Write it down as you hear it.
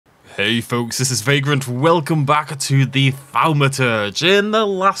Hey folks, this is Vagrant. Welcome back to the Thaumaturge. In the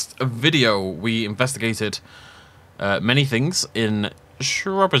last video, we investigated many things in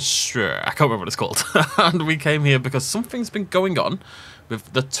Shropshire. I can't remember what it's called. And we came here because something's been going on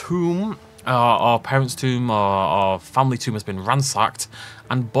with the tomb. Our parents' tomb, our family tomb has been ransacked,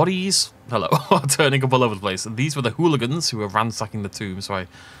 and bodies, are turning up all over the place. These were the hooligans who were ransacking the tomb, so I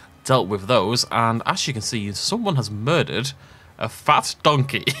dealt with those. And as you can see, someone has murdered a fat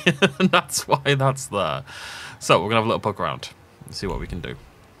donkey, and that's why that's there. So we're gonna have a little poke around and see what we can do,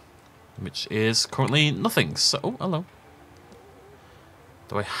 which is currently nothing. So, oh, hello.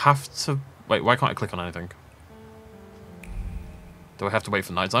 Do I have to wait? Why can't I click on anything? Do I have to wait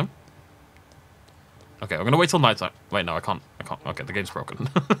for nighttime? Okay, I'm gonna wait till nighttime. Wait, no, I can't. Okay, the game's broken.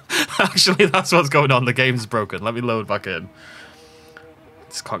 Actually, that's what's going on. The game's broken. Let me load back in.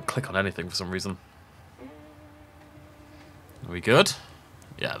 Just can't click on anything for some reason. Are we good?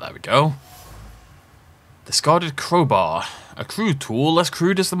 Yeah, there we go. Discarded crowbar. A crude tool, less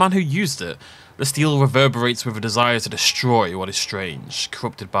crude as the man who used it. The steel reverberates with a desire to destroy what is strange,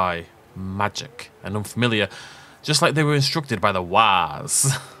 corrupted by magic and unfamiliar, just like they were instructed by the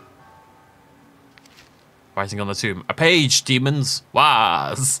Waz. Writing on the tomb. A page, demons.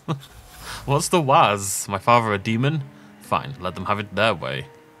 Waz. What's the Waz? My father a demon? Fine, let them have it their way.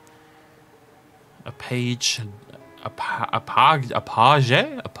 A page... A page?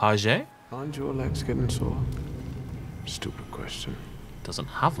 Aren't your legs getting sore? Stupid question. Doesn't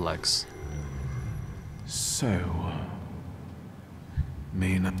have legs. So,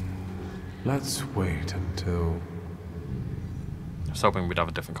 let's wait until... I was hoping we'd have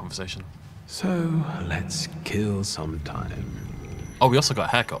a different conversation. So, let's kill some time. Oh, we also got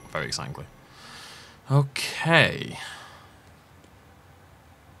a haircut, very excitingly. Okay.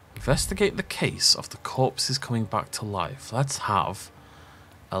 Investigate the case of the corpses coming back to life. Let's have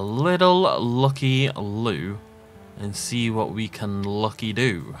a little lucky loo and see what we can lucky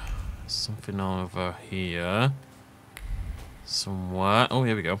do. Something over here. Somewhere. Oh,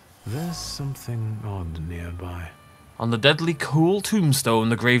 here we go. There's something odd nearby. On the deadly cool tombstone,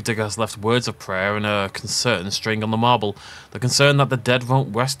 the gravedigger has left words of prayer and a concern straying on the marble. The concern that the dead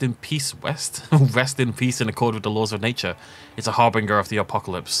won't rest in peace. Rest in peace in accord with the laws of nature. It's a harbinger of the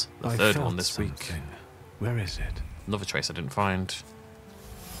apocalypse. The third one this week. Where is it? Another trace I didn't find.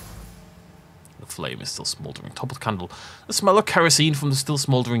 The flame is still smouldering. Toppled candle. The smell of kerosene from the still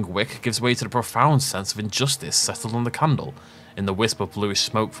smouldering wick gives way to the profound sense of injustice settled on the candle. In the wisp of bluish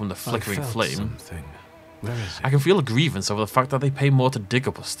smoke from the flickering flame. Something. Where is it? I can feel a grievance over the fact that they pay more to dig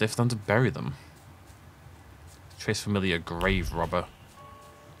up a stiff than to bury them. Trace familiar grave robber.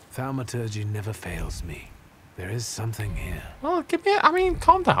 Thaumaturge never fails me. There is something here. Well,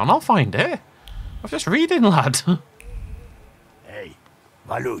 calm down, I'll find it. I'm just reading, lad. Hey,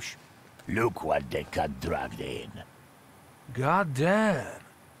 Valush, look what they got dragged in. God damn.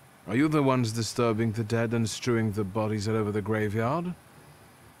 Are you the ones disturbing the dead and strewing the bodies all over the graveyard?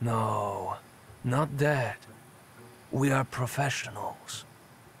 No, not that. We are professionals.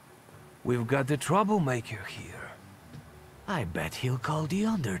 We've got the troublemaker here. I bet he'll call the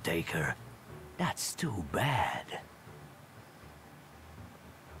Undertaker. That's too bad.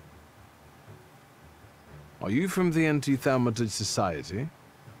 Are you from the Anti-Thaumaturge Society?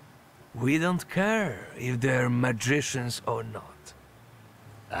 We don't care if they're magicians or not.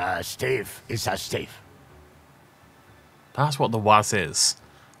 Steve is a Steve. That's what the Waz is.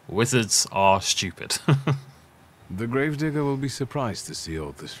 Wizards are stupid. The gravedigger will be surprised to see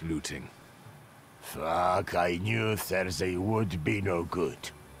all this looting. Fuck, I knew Thursday would be no good.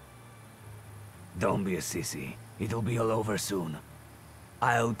 Don't be a sissy. It'll be all over soon.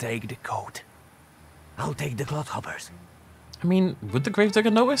 I'll take the coat. I'll take the clodhoppers. I mean, would the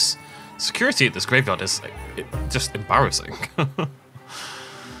gravedigger notice? Security at this graveyard is just embarrassing.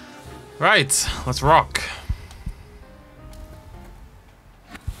 Right, let's rock.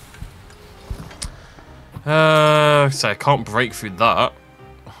 So I can't break through that.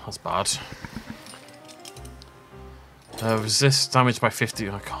 That's bad. Resist damage by 50.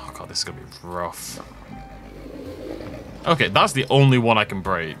 Oh god, this is gonna be rough. Okay, that's the only one I can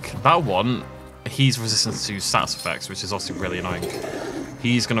break. That one, he's resistant to status effects, which is obviously really annoying.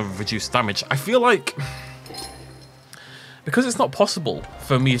 He's gonna reduce damage. I feel like because it's not possible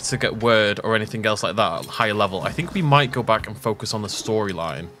for me to get word or anything else like that at higher level, I think we might go back and focus on the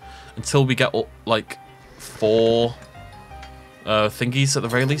storyline until we get like 4 thingies at the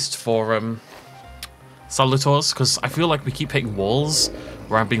very least for salutors, because I feel like we keep hitting walls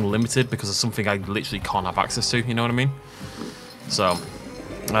where I'm being limited because of something I literally can't have access to, you know what I mean? So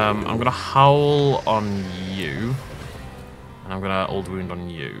I'm gonna howl on you. And I'm going to old wound on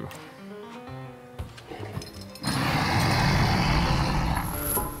you.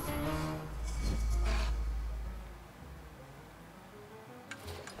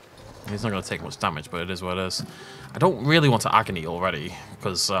 He's not going to take much damage, but it is what it is. I don't really want to agony already,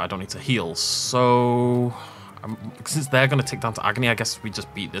 because I don't need to heal. So, since they're going to take down to agony, I guess we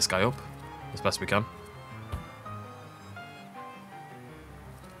just beat this guy up as best we can.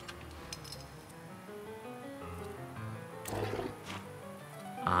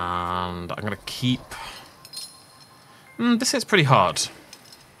 And I'm going to keep... this hits pretty hard.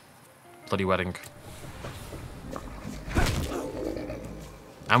 Bloody wedding.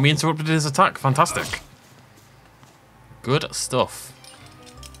 And we interrupted his attack. Fantastic. Good stuff.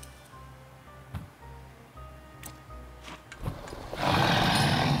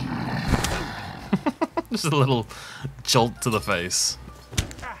 Just a little jolt to the face.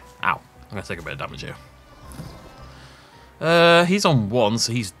 Ow. I'm going to take a bit of damage here. He's on 1,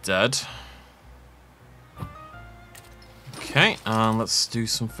 so he's dead. Okay, and let's do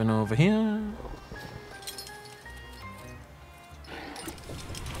something over here.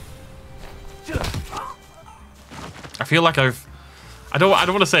 I feel like I don't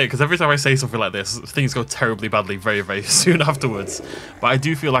want to say it because every time I say something like this, things go terribly badly very, very soon afterwards. But I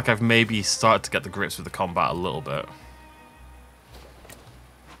do feel like I've maybe started to get the grips with the combat a little bit.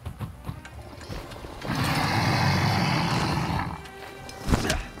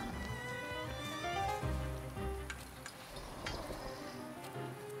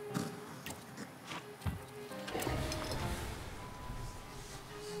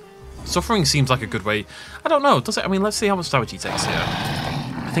 Suffering seems like a good way. I don't know, does it? I mean, let's see how much damage he takes here.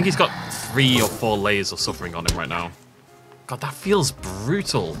 I think he's got 3 or 4 layers of suffering on him right now. God, that feels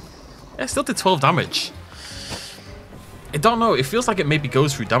brutal. Yeah, it still did 12 damage. I don't know, it feels like it maybe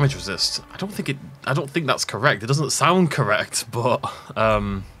goes through damage resist. I don't think that's correct. It doesn't sound correct, but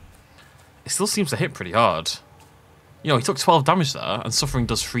it still seems to hit pretty hard. You know, he took 12 damage there, and suffering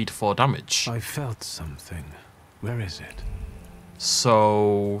does 3 to 4 damage. I felt something. Where is it?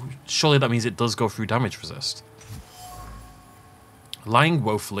 So, surely that means it does go through damage resist. Lying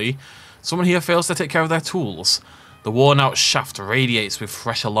woefully, someone here fails to take care of their tools. The worn-out shaft radiates with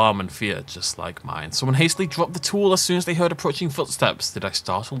fresh alarm and fear, just like mine. Someone hastily dropped the tool as soon as they heard approaching footsteps. Did I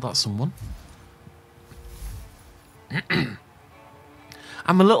startle that someone?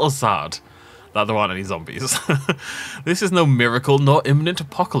 I'm a little sad that there aren't any zombies. This is no miracle nor imminent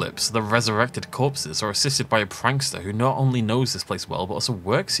apocalypse. The resurrected corpses are assisted by a prankster who not only knows this place well, but also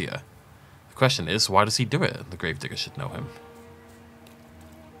works here. The question is, why does he do it? The gravedigger should know him.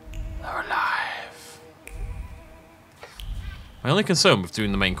 They're alive. My only concern with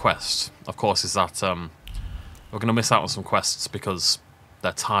doing the main quest, of course, is that we're going to miss out on some quests because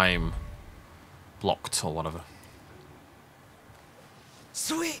they're time blocked or whatever.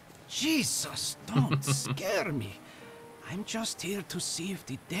 Sweet Jesus, don't scare me. I'm just here to see if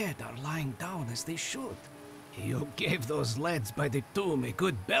the dead are lying down as they should. You gave those lads by the tomb a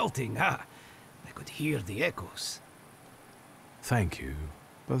good belting, huh? I could hear the echoes. Thank you,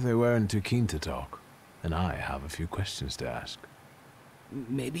 but they weren't too keen to talk, and I have a few questions to ask.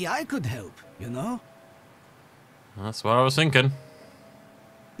 Maybe I could help, you know? That's what I was thinking.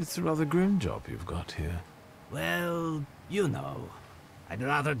 It's a rather grim job you've got here. Well, you know. I'd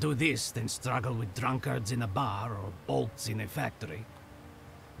rather do this than struggle with drunkards in a bar or bolts in a factory.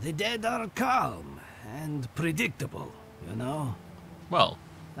 The dead are calm and predictable, you know? Well,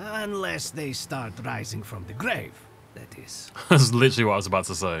 Unless they start rising from the grave, that is. that's literally what I was about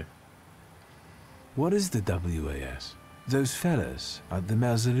to say. What is the WAS? Those fellas at the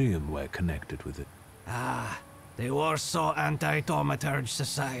mausoleum were connected with it. Ah, the Warsaw Anti-Thaumaturge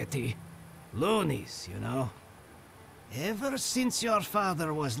Society. Loonies, you know. Ever since your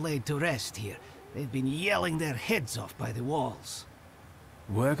father was laid to rest here, they've been yelling their heads off by the walls.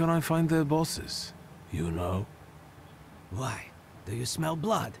 Where can I find their bosses? You know? Why? Do you smell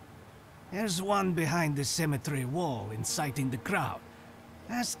blood? There's one behind the cemetery wall inciting the crowd.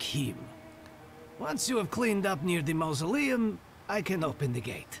 Ask him. Once you have cleaned up near the mausoleum, I can open the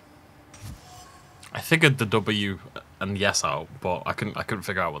gate. I figured the W and the S out, but I couldn't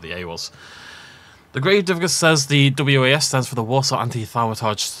figure out what the A was. The gravedigger says the WAS stands for the Warsaw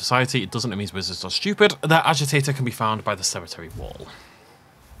Anti-Thaumaturge Society. It doesn't, it means wizards are stupid. Their agitator can be found by the cemetery wall.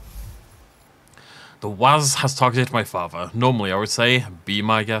 The WAS has targeted my father. Normally I would say, be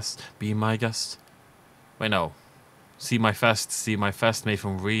my guest, be my guest. Wait, no. See my fest made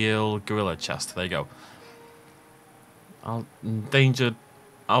from real gorilla chest. There you go. Endangered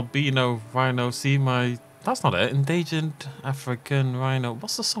albino rhino, see my... That's not it. Endangered African rhino.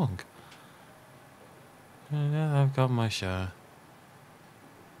 What's the song? Yeah, I've got my share.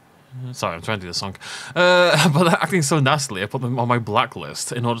 Sorry, I'm trying to do the song. But they're acting so nastily, I put them on my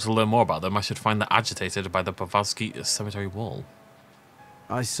blacklist. In order to learn more about them, I should find them agitated by the Bavowski cemetery wall.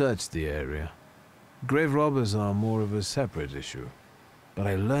 I searched the area. Grave robbers are more of a separate issue. But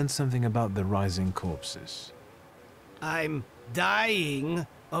I learned something about the rising corpses. I'm dying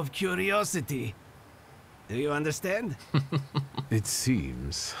of curiosity. Do you understand? It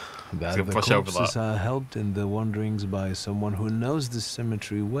seems that Let's the push over corpses that. are helped in their wanderings by someone who knows the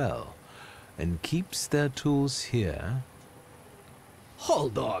cemetery well and keeps their tools here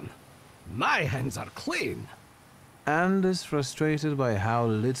Hold on. My hands are clean. and is frustrated by how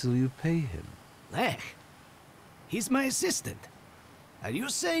little you pay him. Lech, he's my assistant. Are you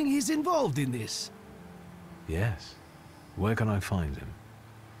saying he's involved in this? Yes. Where can I find him?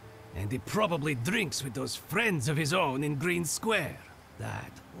 And he probably drinks with those friends of his own in Green Square.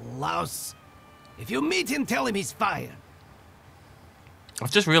 That louse. If you meet him, tell him he's fired.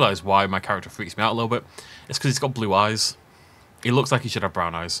 I've just realised why my character freaks me out a little bit. It's because he's got blue eyes. He looks like he should have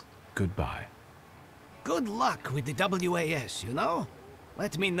brown eyes. Goodbye. Good luck with the WAS, you know?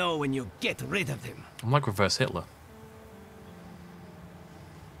 Let me know when you get rid of him. I'm like reverse Hitler.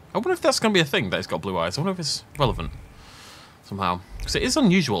 I wonder if that's going to be a thing that he's got blue eyes. I wonder if it's relevant somehow. Because it is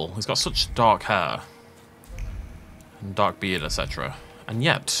unusual. He's got such dark hair. And dark beard, etc. And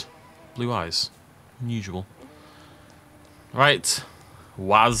yet, blue eyes. Unusual. Right.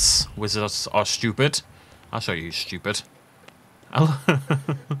 Wizards are stupid. I'll show you who's stupid.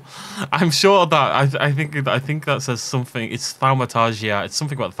 I'm sure that I think that says something. It's Thaumaturge, yeah. It's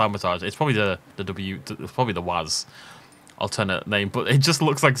something about Thaumaturge. It's probably the it's probably the Waz alternate name, but it just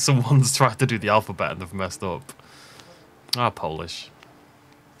looks like someone's tried to do the alphabet and they've messed up. Ah, Polish.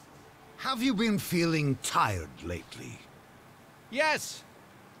 Have you been feeling tired lately? Yes!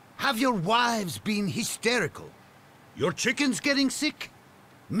 Have your wives been hysterical? Your chickens getting sick?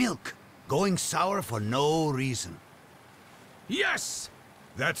 Milk going sour for no reason? Yes!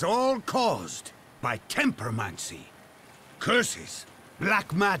 That's all caused by tempermancy. Curses,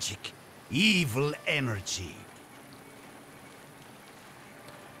 black magic, evil energy.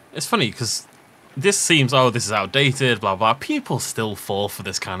 It's funny because this seems, oh, this is outdated, blah, blah. People still fall for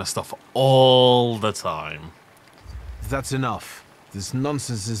this kind of stuff all the time. That's enough. This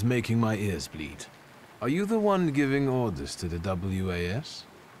nonsense is making my ears bleed. Are you the one giving orders to the WAS?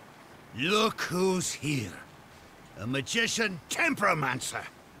 Look who's here. A magician temperomancer.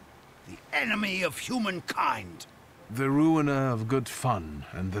 The enemy of humankind. The ruiner of good fun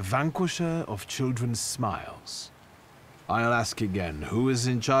and the vanquisher of children's smiles. I'll ask again, who is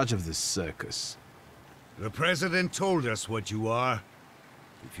in charge of this circus? The President told us what you are.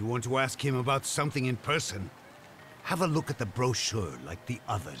 If you want to ask him about something in person, have a look at the brochure like the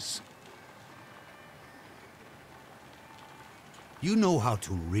others. You know how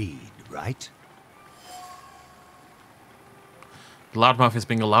to read, right? Loudmouth is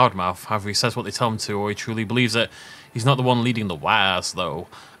being a loudmouth. However, he says what they tell him to, or he truly believes it. He's not the one leading the wars, though.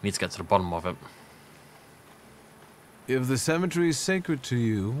 I need to get to the bottom of it. If the cemetery is sacred to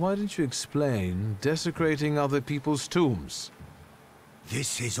you, why didn't you explain desecrating other people's tombs?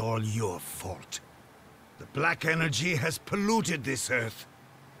 This is all your fault. The black energy has polluted this earth.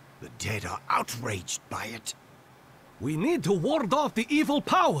 The dead are outraged by it. We need to ward off the evil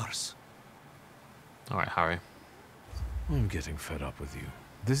powers. Alright, Harry. I'm getting fed up with you.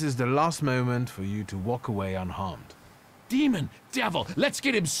 This is the last moment for you to walk away unharmed. Demon, devil, let's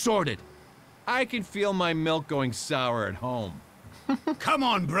get him sorted. I can feel my milk going sour at home. Come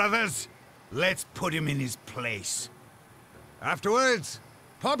on, brothers. Let's put him in his place. Afterwards,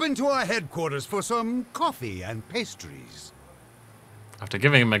 pop into our headquarters for some coffee and pastries. After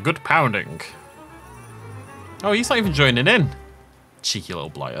giving him a good pounding. Oh, he's not even joining in. Cheeky little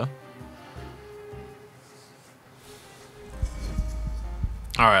blighter.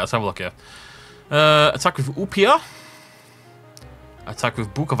 Alright, let's have a look here. Attack with Upia. Attack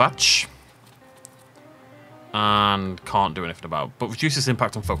with Bukovac. And can't do anything about it. But reduces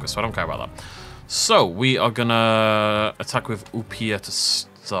impact on focus, so I don't care about that. So, we are gonna attack with Upia to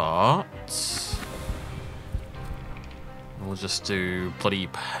start. We'll just do bloody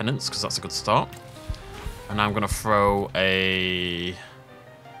penance, because that's a good start. And I'm gonna throw a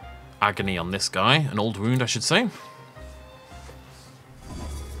agony on this guy. An old wound, I should say.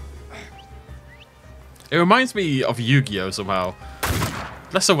 It reminds me of Yu-Gi-Oh! Somehow.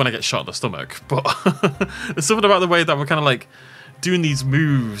 Less so when I get shot in the stomach, but there's something about the way that we're kind of like doing these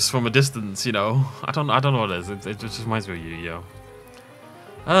moves from a distance, you know. I don't know what it is. It just reminds me of Yu-Gi-Oh!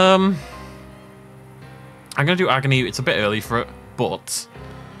 I'm gonna do agony. It's a bit early for it, but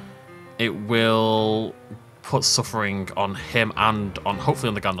it will put suffering on him and on hopefully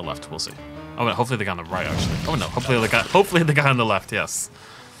on the guy on the left. We'll see. Oh no, hopefully the guy on the right actually. Oh no, hopefully the guy on the left. Yes.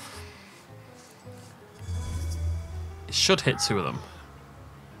 It should hit 2 of them.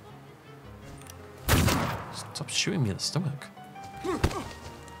 Stop shooting me in the stomach.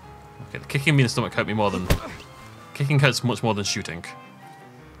 Okay, kicking me in the stomach hurt me more than kicking hurts much more than shooting.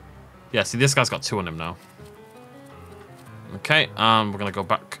 Yeah, see this guy's got 2 on him now. Okay, we're gonna go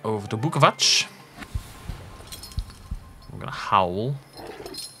back over to Bukovac. I'm gonna howl.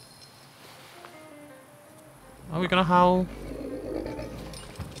 Are we gonna howl?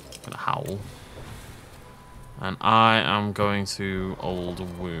 I'm gonna howl. And I am going to Old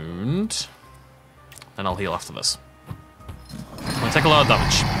Wound. And I'll heal after this. I'm gonna take a lot of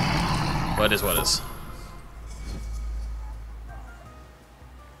damage. But it is what it is.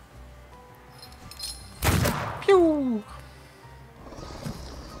 Pew!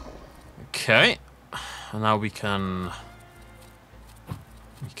 Okay. And now we can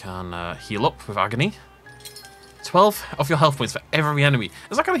heal up with Agony. 12 of your health points for every enemy.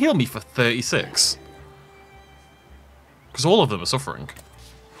 Is that going to heal me for 36? Because all of them are suffering.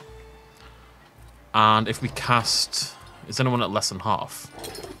 And if we cast... Is anyone at less than half?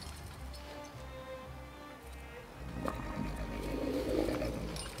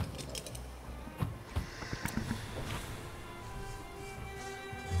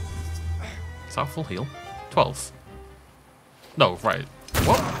 Is that a full heal? 12. No, right.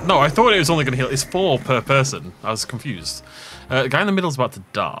 What? No, I thought it was only going to heal. It's 4 per person. I was confused. The guy in the middle is about to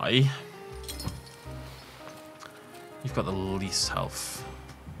die. You've got the least health.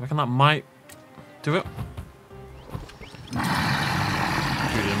 I reckon that might do it. Dude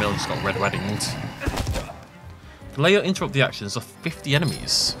in the middle just got red weddinged. Delay or interrupt the actions of 50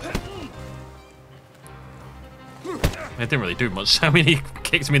 enemies. It didn't really do much. I mean, he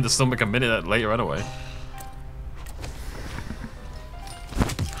kicked me in the stomach a minute later anyway.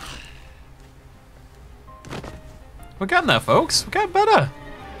 We're getting there, folks. We're getting better.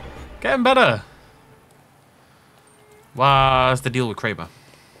 Getting better. What's the deal with Kramer?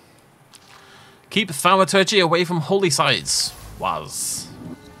 Keep thaumaturge away from holy sites. Was.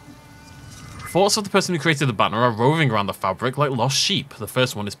 Thoughts of the person who created the banner are roving around the fabric like lost sheep. The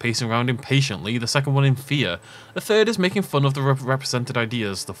first one is pacing around impatiently, the second one in fear. The third is making fun of the represented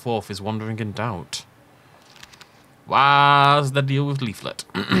ideas. The fourth is wandering in doubt. What's the deal with Leaflet?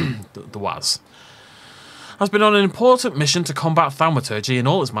 the was. Has been on an important mission to combat thaumaturge in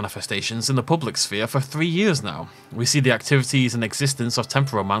all its manifestations in the public sphere for 3 years now. We see the activities and existence of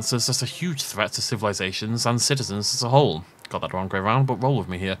temperomancers as a huge threat to civilizations and citizens as a whole. Got that wrong way around, but roll with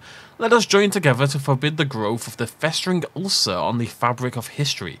me here. Let us join together to forbid the growth of the festering ulcer on the fabric of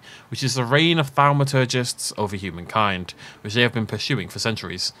history, which is the reign of thaumaturgists over humankind, which they have been pursuing for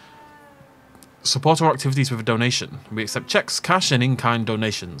centuries. Support our activities with a donation. We accept checks, cash, and in-kind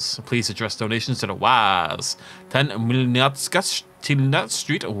donations. Please address donations to the WAS, 10 Milniacka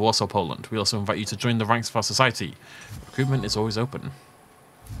Street, Warsaw, Poland. We also invite you to join the ranks of our society. Recruitment is always open.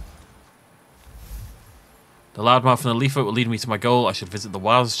 The loudmouth and the leaflet will lead me to my goal. I should visit the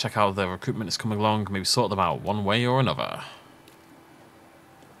WAS, check out how their recruitment is coming along, maybe sort them out one way or another.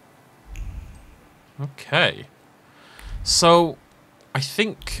 Okay. So, I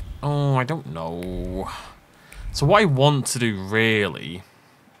think... Oh, I don't know. So what I want to do, really,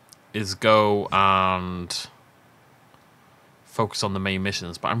 is go and focus on the main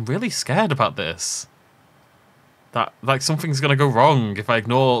missions, but I'm really scared about this. That, like, something's going to go wrong if I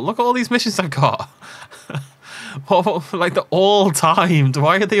ignore... Look at all these missions I've got. Like, they're all timed.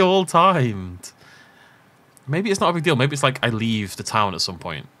 Why are they all timed? Maybe it's not a big deal. Maybe it's like I leave the town at some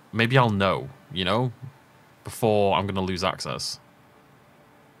point. Maybe I'll know, you know, before I'm going to lose access.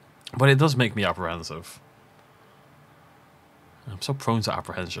 But it does make me apprehensive. I'm so prone to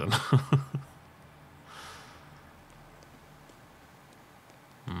apprehension. Got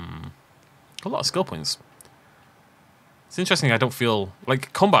a lot of skill points. It's interesting I don't feel...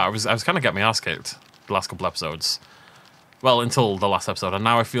 Like, combat, I was kind of getting my ass kicked the last couple episodes. Well, until the last episode. And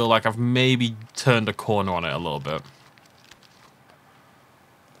now I feel like I've maybe turned a corner on it a little bit.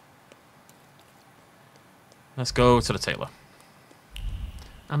 Let's go to the tailor.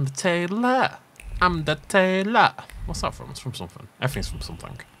 I'm the tailor. I'm the tailor. What's that from? It's from something. Everything's from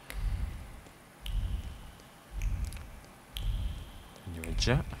something. And you're a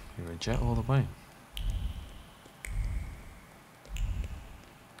jet. You're a jet all the way.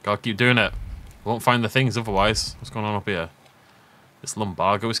 Gotta keep doing it. Won't find the things otherwise. What's going on up here? This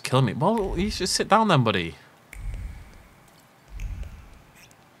lumbago is killing me. Well, you should sit down then, buddy.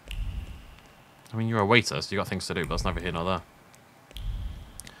 I mean, you're a waiter, so you got things to do, but that's neither here nor there.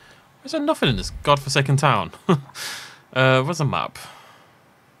 Is there nothing in this godforsaken town? Where's the map?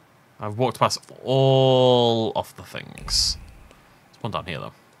 I've walked past all of the things. There's one down here,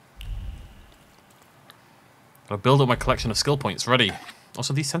 though. Gotta build up my collection of skill points. Ready.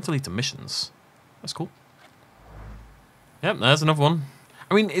 Also, these tend to lead to missions. That's cool. Yep, there's another one.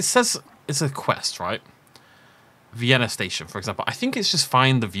 I mean, it says it's a quest, right? Vienna Station, for example. I think it's just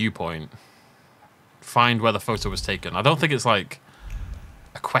find the viewpoint. Find where the photo was taken. I don't think it's like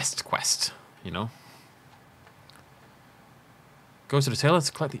a quest, you know? Go to the tailor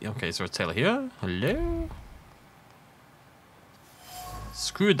to collect the... Okay, is there a tailor here? Hello?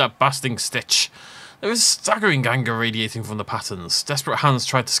 Screw that blasting stitch. There is staggering anger radiating from the patterns. Desperate hands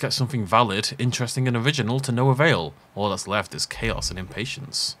tried to sketch something valid, interesting and original to no avail. All that's left is chaos and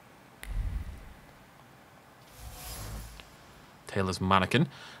impatience. Tailor's mannequin.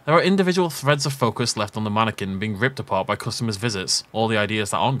 There are individual threads of focus left on the mannequin being ripped apart by customers' visits. All the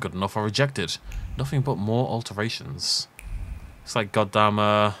ideas that aren't good enough are rejected. Nothing but more alterations. It's like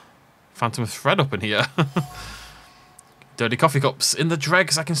goddamn Phantom Thread up in here. Dirty coffee cups. In the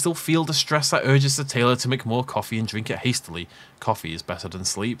dregs, I can still feel the stress that urges the tailor to make more coffee and drink it hastily. Coffee is better than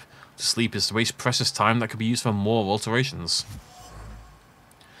sleep. To sleep is to waste precious time that could be used for more alterations.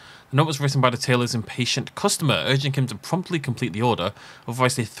 The note was written by the tailor's impatient customer, urging him to promptly complete the order,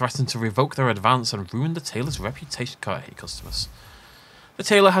 otherwise they threatened to revoke their advance and ruin the tailor's reputation. God, I hate customers. The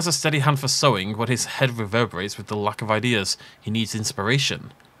tailor has a steady hand for sewing, but his head reverberates with the lack of ideas. He needs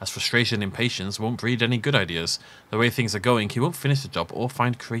inspiration, as frustration and impatience won't breed any good ideas. The way things are going, he won't finish the job or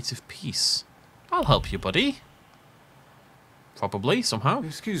find creative peace. I'll help you, buddy. Probably, somehow.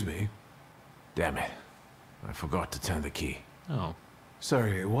 Excuse me. Damn it. I forgot to turn the key. Oh.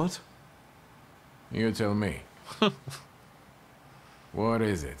 Sorry, what? You tell me. What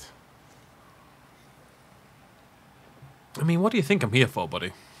is it? I mean, what do you think I'm here for,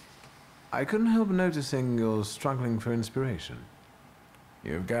 buddy? I couldn't help noticing you're struggling for inspiration.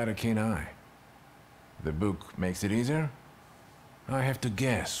 You've got a keen eye. The book makes it easier? I have to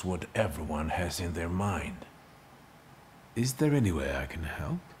guess what everyone has in their mind. Is there any way I can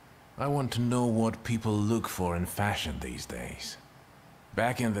help? I want to know what people look for in fashion these days.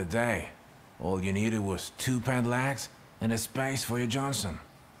 Back in the day, all you needed was 2 padlocks and a space for your Johnson.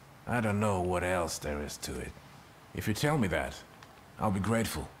 I don't know what else there is to it. If you tell me that, I'll be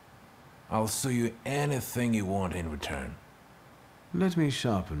grateful. I'll sew you anything you want in return. Let me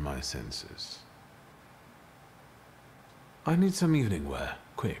sharpen my senses. I need some evening wear,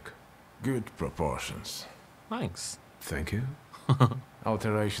 quick. Good proportions. Thanks. Thank you.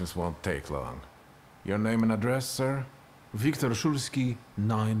 Alterations won't take long. Your name and address, sir? Viktor Szulski,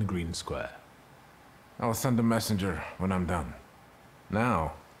 9 Green Square. I'll send a messenger when I'm done.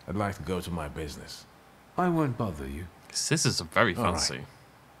 Now, I'd like to go to my business. I won't bother you. Scissors are very fancy. Right.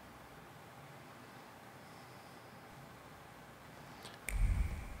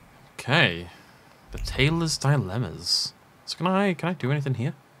 Okay. The tailor's dilemmas. So can I do anything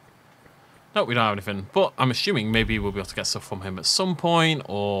here? No, we don't have anything. But I'm assuming maybe we'll be able to get stuff from him at some point,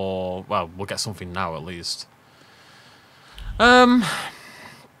 or well, we'll get something now at least. Oh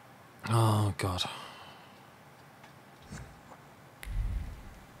god.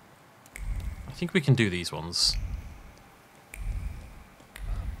 I think we can do these ones.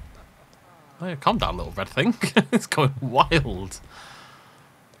 Oh, calm down, little red thing. It's going wild.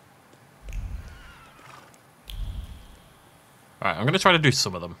 Alright, I'm going to try to do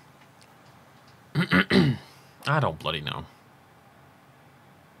some of them. I don't bloody know.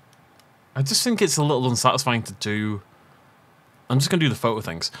 I just think it's a little unsatisfying to do... I'm just going to do the photo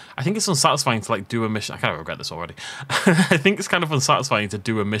things. I think it's unsatisfying to like do a mission... I kind of regret this already. I think it's kind of unsatisfying to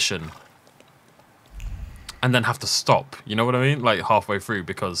do a mission and then have to stop. You know what I mean? Like halfway through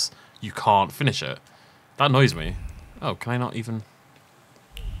because you can't finish it. That annoys me. Oh, can I not even...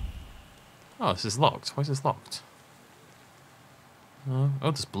 Oh, this is locked. Why is this locked? Oh,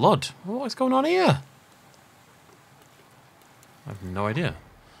 there's blood. What is going on here? I have no idea.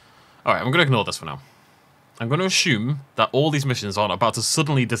 Alright, I'm going to ignore this for now. I'm going to assume that all these missions aren't about to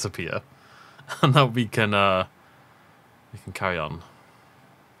suddenly disappear. And that we can carry on.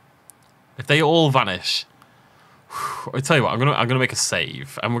 If they all vanish... I tell you what, I'm gonna make a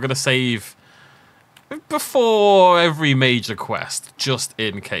save. And we're going to save before every major quest, just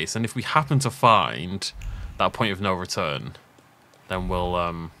in case. And if we happen to find that point of no return... then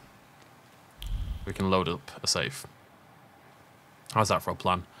we'll, we can load up a save. How's that for a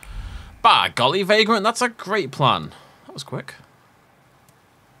plan? By golly, Vagrant, that's a great plan. That was quick.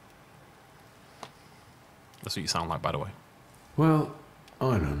 That's what you sound like, by the way. Well,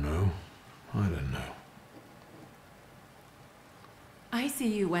 I don't know. I don't know. I see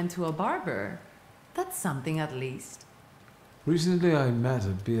you went to a barber. That's something at least. Recently I met a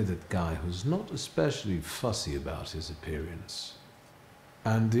bearded guy who's not especially fussy about his appearance.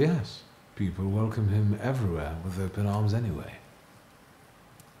 And yes, people welcome him everywhere with open arms anyway.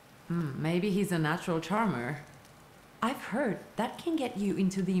 Maybe he's a natural charmer. I've heard that can get you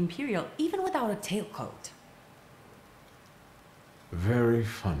into the Imperial even without a tailcoat. Very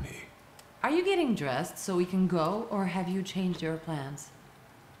funny. Are you getting dressed so we can go, or have you changed your plans?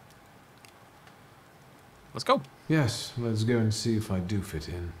 Let's go. Yes, let's go and see if I do fit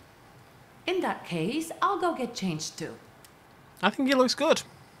in. In that case, I'll go get changed too. I think he looks good.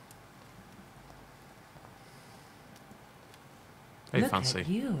 Very Look fancy. at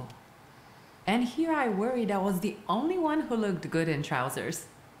you. And here I worried I was the only one who looked good in trousers.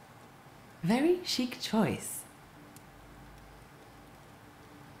 Very chic choice.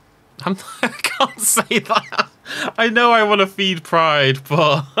 I can't say that. I know I want to feed pride,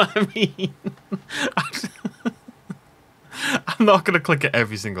 but I mean, I'm not going to click it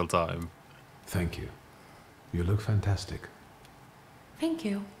every single time. Thank you. You look fantastic. Thank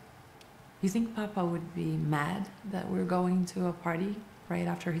you. You think Papa would be mad that we're going to a party right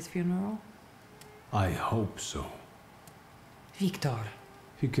after his funeral? I hope so. Victor.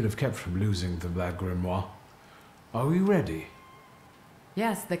 He could have kept from losing the Black Grimoire. Are we ready?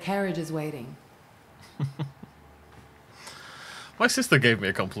 Yes, the carriage is waiting. My sister gave me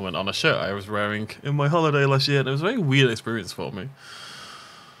a compliment on a shirt I was wearing in my holiday last year, and it was a very weird experience for me.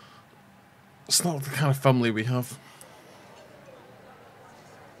 It's not the kind of family we have.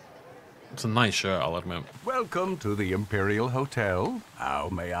 It's a nice shirt, I'll admit. Welcome to the Imperial Hotel. How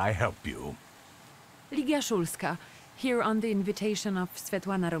may I help you? Ligia Szulska, here on the invitation of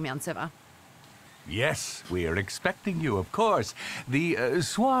Svetlana Rumiantseva. Yes, we are expecting you, of course. The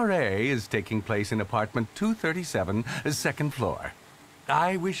soiree is taking place in apartment 237, second floor.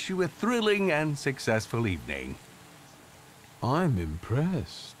 I wish you a thrilling and successful evening. I'm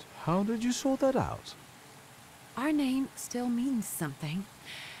impressed. How did you sort that out? Our name still means something.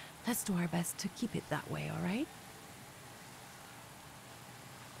 Let's do our best to keep it that way, all right?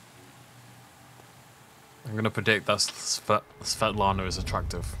 I'm going to predict that Svetlana is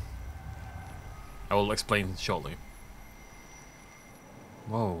attractive. I will explain shortly.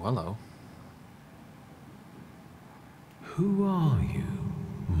 Whoa, hello. Who are you,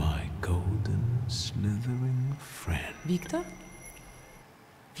 my golden slithering friend? Victor?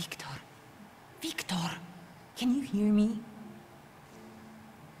 Victor. Victor! Can you hear me?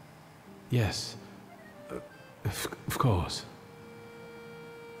 Yes. Of course.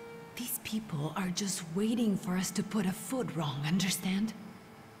 These people are just waiting for us to put a foot wrong, understand?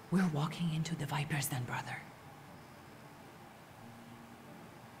 We're walking into the Viper's Den, brother.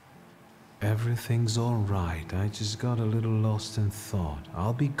 Everything's all right. I just got a little lost in thought.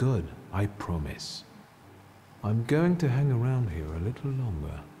 I'll be good, I promise. I'm going to hang around here a little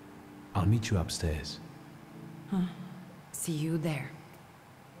longer. I'll meet you upstairs. Huh. See you there.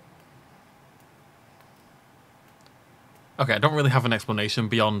 Okay, I don't really have an explanation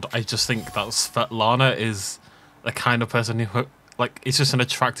beyond I just think that Svetlana is the kind of person who, like, it's just an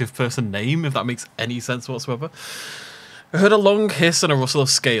attractive person name, if that makes any sense whatsoever. I heard a long hiss and a rustle of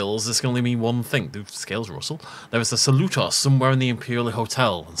scales. This can only mean one thing. Do scales rustle? There is a salutors somewhere in the Imperial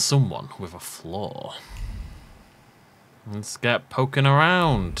Hotel, and someone with a flaw. Let's get poking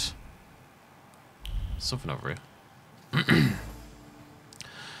around. Something over here.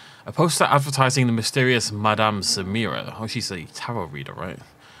 A poster advertising the mysterious Madame Samira. Oh, she's a tarot reader, right?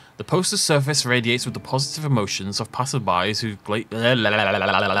 The poster's surface radiates with the positive emotions of passers-by who've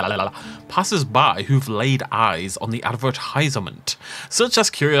laid eyes on the advertisement, such as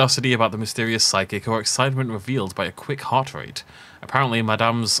curiosity about the mysterious psychic or excitement revealed by a quick heart rate. Apparently,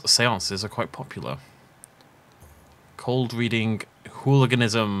 Madame's seances are quite popular. Cold reading,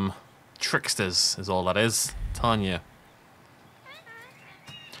 hooliganism, tricksters is all that is. Tanya.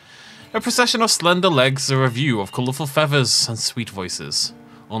 A procession of slender legs, a review of colourful feathers and sweet voices.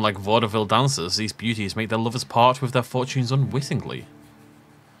 Unlike vaudeville dancers, these beauties make their lovers part with their fortunes unwittingly.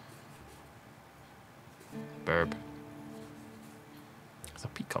 Burb. It's a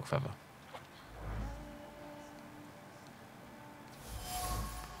peacock feather.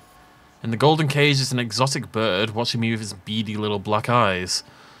 In the golden cage is an exotic bird watching me with its beady little black eyes.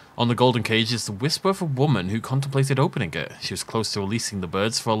 On the golden cage is the whisper of a woman who contemplated opening it. She was close to releasing the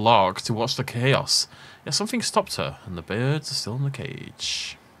birds for a lark to watch the chaos. Yet something stopped her, and the birds are still in the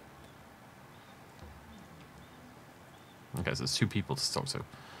cage. Okay, so there's two people to talk to.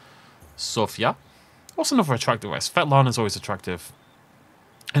 Sofia. Also another attractive way. Svetlana is always attractive.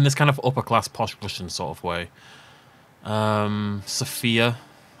 In this kind of upper-class, posh Russian sort of way. Sophia,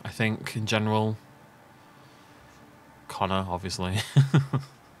 I think, in general. Connor, obviously.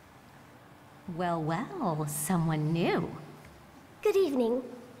 Well, well, someone new. Good evening.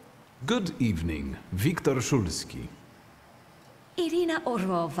 Good evening, Viktor Szulski. Irina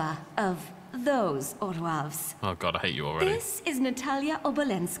Orlova of those Orlovs. Oh god, I hate you already. This is Natalia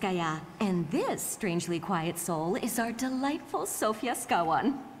Obolenskaya, and this strangely quiet soul is our delightful Sofia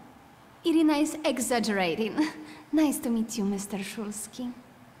Skawan. Irina is exaggerating. Nice to meet you, Mr. Szulski.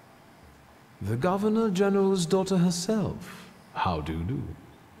 The Governor General's daughter herself. How do you do?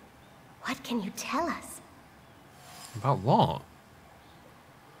 What can you tell us? About what?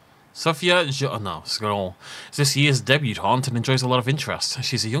 Sofia Skawan is this year's debutante and enjoys a lot of interest.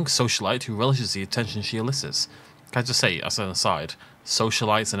 She's a young socialite who relishes the attention she elicits. Can I just say, as an aside,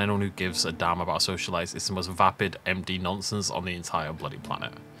 socialites and anyone who gives a damn about socialites is the most vapid, empty nonsense on the entire bloody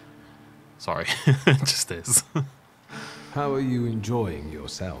planet. Sorry, it just is. How are you enjoying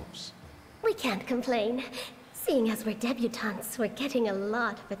yourselves? We can't complain. Seeing as we're debutantes, we're getting a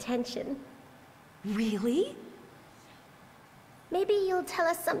lot of attention. Really? Maybe you'll tell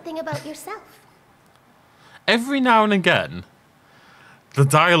us something about yourself. Every now and again, the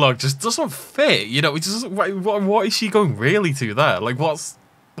dialogue just doesn't fit. You know, it just what is she going really to there? Like, what's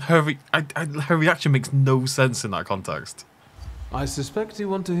her her reaction makes no sense in that context. I suspect you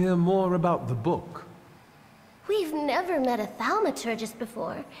want to hear more about the book. We've never met a thaumaturgist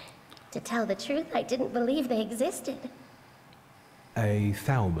before. To tell the truth, I didn't believe they existed. A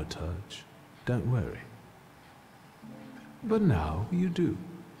thaumaturge. Don't worry. But now you do.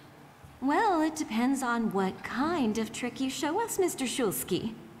 Well, it depends on what kind of trick you show us, Mr.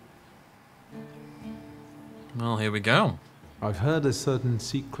 Szulski. Well, here we go. I've heard a certain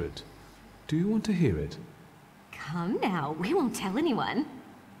secret. Do you want to hear it? Come now, we won't tell anyone.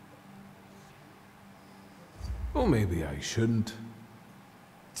 Or maybe I shouldn't.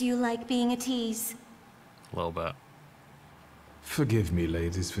 Do you like being a tease? A little bit. Forgive me,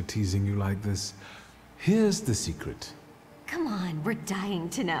 ladies, for teasing you like this. Here's the secret. Come on, we're dying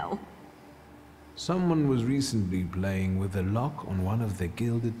to know. Someone was recently playing with a lock on one of the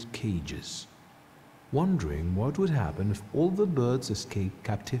gilded cages, wondering what would happen if all the birds escaped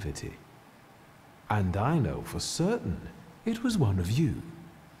captivity. And I know for certain it was one of you.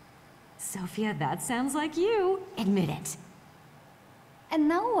 Sophia, that sounds like you. Admit it. And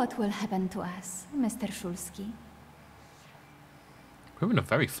now what will happen to us, Mr. Szulski? Women are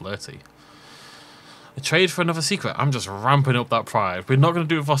very flirty. A trade for another secret. I'm just ramping up that pride. We're not going to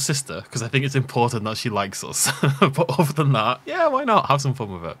do it with our sister, because I think it's important that she likes us. But other than that, yeah, why not? Have some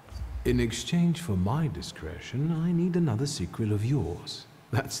fun with it. In exchange for my discretion, I need another secret of yours.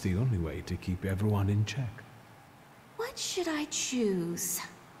 That's the only way to keep everyone in check. What should I choose?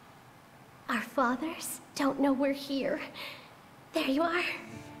 Our fathers don't know we're here. There you are.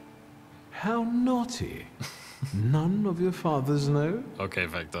 How naughty. None of your fathers know? Okay,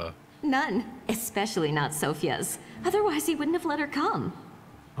 Victor. None. Especially not Sophia's. Otherwise, he wouldn't have let her come.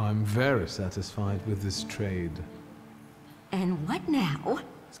 I'm very satisfied with this trade. And what now?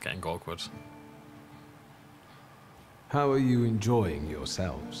 It's getting awkward. How are you enjoying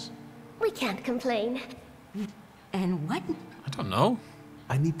yourselves? We can't complain. And what? I don't know.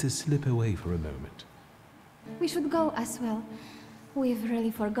 I need to slip away for a moment. We should go as well. We've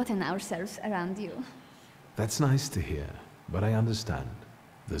really forgotten ourselves around you. That's nice to hear, but I understand.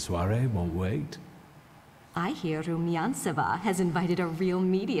 The soiree won't wait. I hear Rumyantseva has invited a real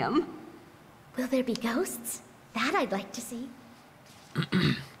medium. Will there be ghosts? That I'd like to see.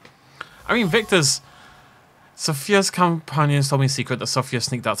 I mean, Sophia's companions told me a secret that Sophia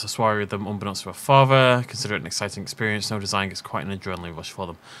sneaked out to a soiree with them unbeknownst to her father. Consider it an exciting experience. No design gets quite an adrenaline rush for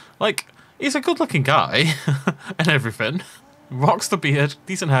them. Like, he's a good-looking guy and everything. Rocks the beard,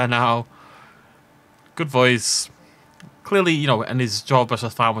 decent hair now, good voice. Clearly, you know, and his job as a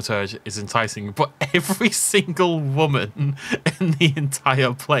thaumaturge is enticing, but every single woman in the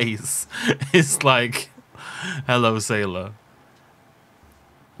entire place is like, hello, sailor.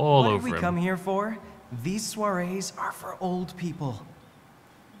 All over him. What did we come here for? These soirees are for old people.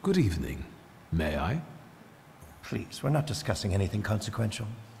 Good evening. May I? Please, we're not discussing anything consequential.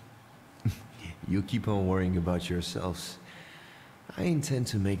 You keep on worrying about yourselves. I intend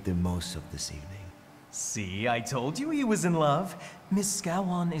to make the most of this evening. See, I told you he was in love. Miss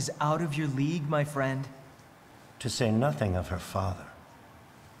Skawan is out of your league, my friend. To say nothing of her father.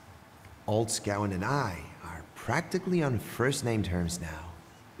 Old Scowen and I are practically on first-name terms now.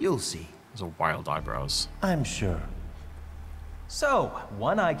 You'll see. Those are wild eyebrows. I'm sure. So,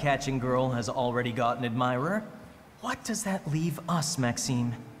 one eye-catching girl has already got an admirer. What does that leave us,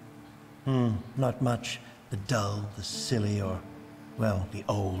 Maxime? Not much. The dull, the silly, or, well, the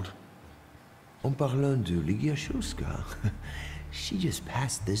old. En parlant de Ligiashulska, she just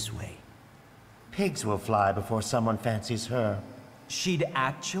passed this way. Pigs will fly before someone fancies her. She'd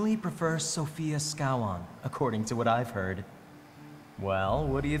actually prefer Sophia Skowon, according to what I've heard. Well,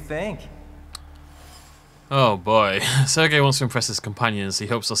 what do you think? Oh boy. Sergei wants to impress his companions. He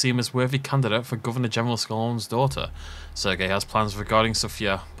hopes they'll see him as worthy candidate for Governor General Skowon's daughter. Sergei has plans regarding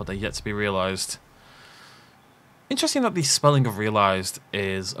Sophia, but they're yet to be realized. Interesting that the spelling of realized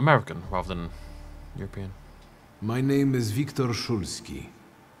is American rather than European. My name is Viktor Shulski.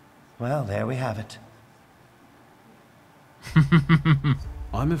 Well, there we have it.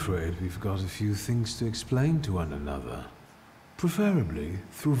 I'm afraid we've got a few things to explain to one another. Preferably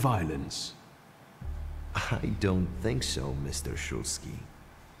through violence. I don't think so, Mr. Shulski.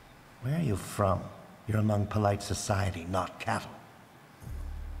 Where are you from? You're among polite society, not cattle.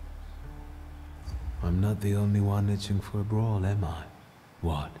 I'm not the only one itching for a brawl, am I?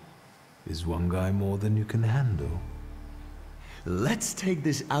 What? Is one guy more than you can handle? Let's take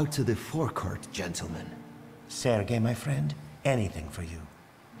this out to the forecourt, gentlemen. Sergei, my friend, anything for you.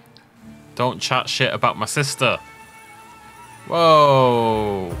 Don't chat shit about my sister.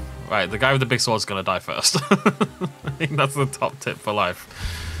 Whoa. Right, the guy with the big sword's gonna die first. I think that's the top tip for life.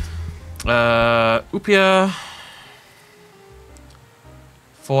 Upia.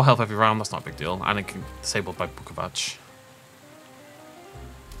 4 health every round, that's not a big deal. And it can disabled by Bukovac.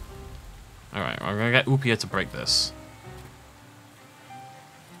 Alright, I'm gonna get Upia to break this.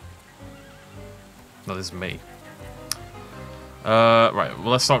 No, this is me. Right, well,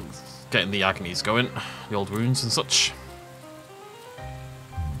 let's start getting the agonies going. The old wounds and such.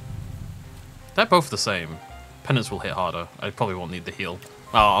 They're both the same. Penance will hit harder. I probably won't need the heal.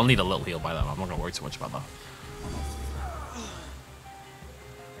 Well, I'll need a little heal by then. I'm not going to worry too much about that.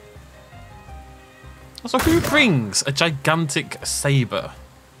 So who brings a gigantic saber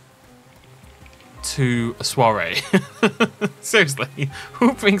to a soiree? Seriously,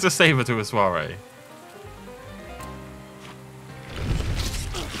 who brings a saber to a soiree?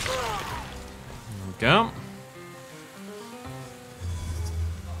 There we go.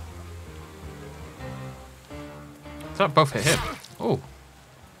 Does that both hit him? Oh.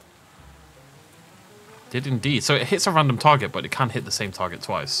 Did indeed. So it hits a random target, but it can hit the same target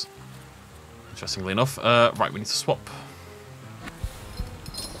twice. Interestingly enough. Right, we need to swap.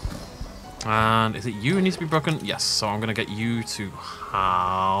 And is it you who needs to be broken? Yes, so I'm going to get you to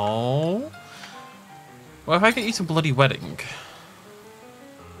how? Well, if I get you to Bloody Wedding,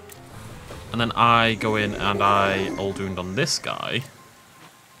 and then I go in and I old wound on this guy,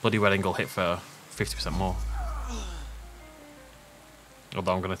 Bloody Wedding will hit for 50% more.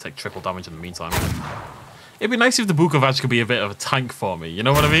 Although I'm going to take triple damage in the meantime. It'd be nice if the Bukovac could be a bit of a tank for me, you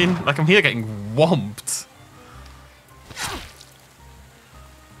know what I mean? Like, I'm here getting whomped.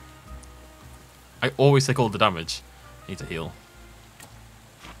 I always take all the damage. Need to heal.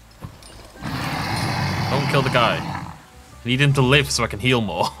 Don't kill the guy. I need him to live so I can heal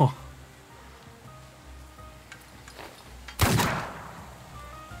more.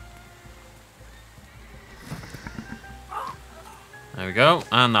 There we go.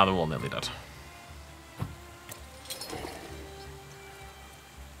 And now they're all nearly dead.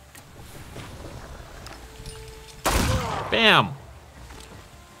 Bam!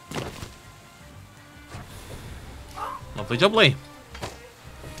 Lovely jubbly.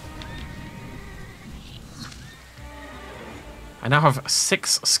 I now have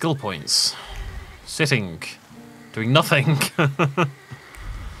 6 skill points. Sitting. Doing nothing.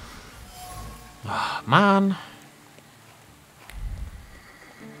 Oh, man.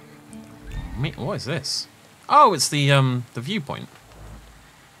 What is this? Oh, it's the viewpoint.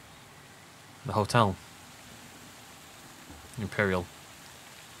 The hotel. Imperial.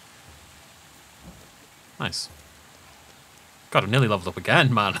 Nice. God, I've nearly leveled up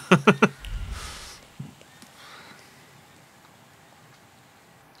again, man.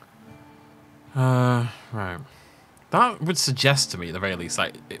 Right. That would suggest to me, at the very least,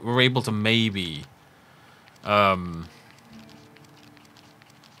 like, we're able to maybe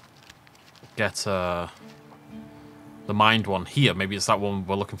get the mind one here. Maybe it's that one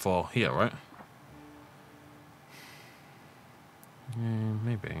we're looking for here, right? Yeah,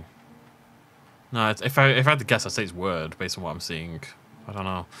 maybe. No, if I had to guess, I'd say it's word based on what I'm seeing. I don't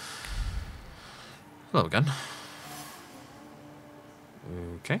know. Hello again.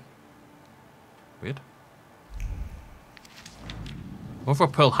 Okay. Weird. Over a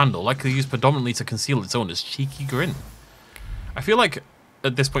pearl handle, likely used predominantly to conceal its owner's cheeky grin. I feel like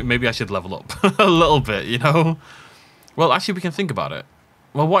at this point maybe I should level up a little bit, you know? Well, actually we can think about it.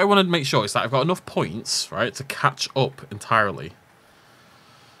 Well, what I want to make sure is that I've got enough points, right, to catch up entirely.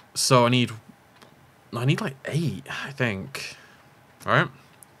 So I need like 8, I think. Alright?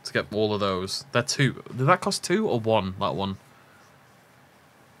 To get all of those. They're 2. Did that cost 2 or 1, that one?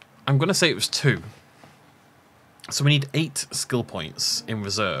 I'm going to say it was 2. So we need 8 skill points in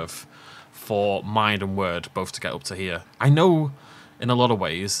reserve for mind and word, both to get up to here. I know in a lot of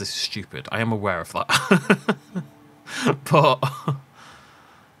ways this is stupid. I am aware of that. But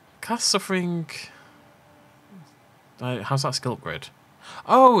cast suffering. How's that skill upgrade?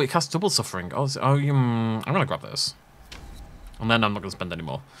 Oh, it casts double suffering. Oh, I'm gonna grab this, and then I'm not gonna spend any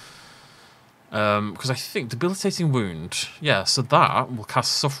more. Because I think debilitating wound. Yeah, so that will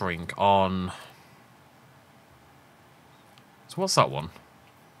cast suffering on. So what's that one?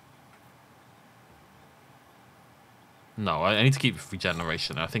 No, I need to keep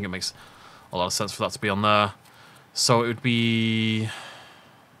regeneration. I think it makes a lot of sense for that to be on there. So it would be...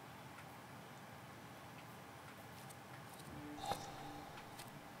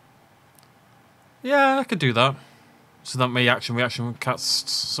 Yeah, I could do that. So that may reaction cast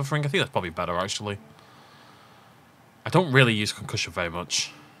suffering. I think that's probably better, actually. I don't really use concussion very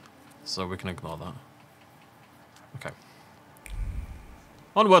much, so we can ignore that. Okay.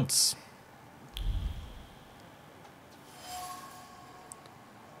 Onwards!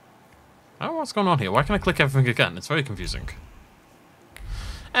 Oh, what's going on here? Why can't I click everything again? It's very confusing.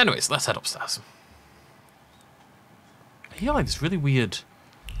 Anyways, let's head upstairs. I hear like this really weird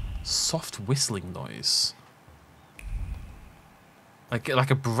soft whistling noise.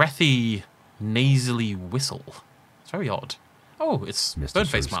 Like a breathy, nasally whistle. It's very odd. Oh, it's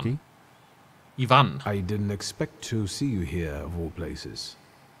Birdface Man. Ivan. I didn't expect to see you here, of all places.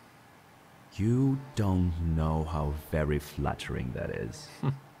 You don't know how very flattering that is.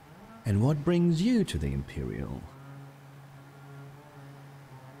 And what brings you to the Imperial?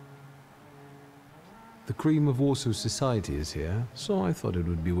 The cream of Warsaw society is here, so I thought it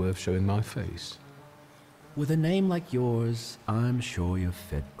would be worth showing my face. With a name like yours, I'm sure you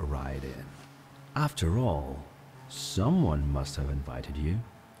fit right in. After all, someone must have invited you.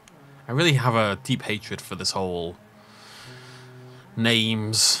 I really have a deep hatred for this whole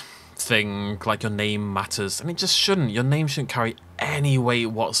names thing, like your name matters, and it just shouldn't. Your name shouldn't carry any weight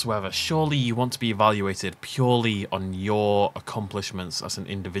whatsoever. Surely you want to be evaluated purely on your accomplishments as an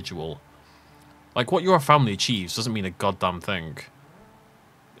individual. Like, what your family achieves doesn't mean a goddamn thing.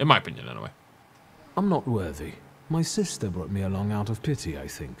 In my opinion, anyway. I'm not worthy. My sister brought me along out of pity, I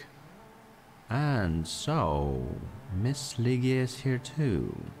think. And so, Miss Ligia is here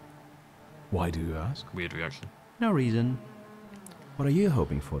too. Why do you ask? Weird reaction. No reason. What are you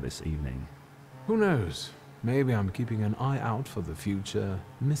hoping for this evening? Who knows? Maybe I'm keeping an eye out for the future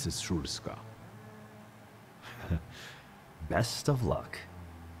Mrs. Szulska. Best of luck.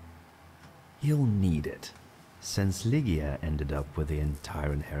 You'll need it, since Ligia ended up with the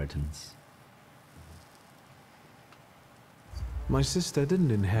entire inheritance. My sister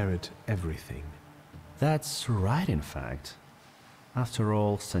didn't inherit everything. That's right, in fact. After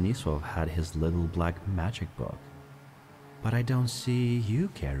all, Stanisław had his little black magic book. But I don't see you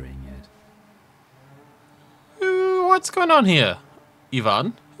carrying it. What's going on here?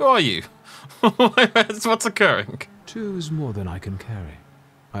 Ivan, who are you? What's occurring? 2 is more than I can carry.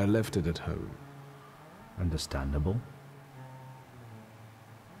 I left it at home. Understandable.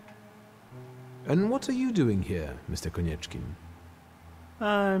 And what are you doing here, Mr. Konieczkin?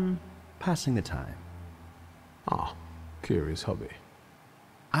 I'm passing the time. Ah, curious hobby.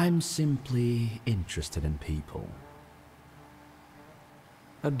 I'm simply interested in people.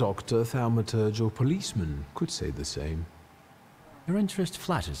 A doctor, thaumaturge, or policeman could say the same. Your interest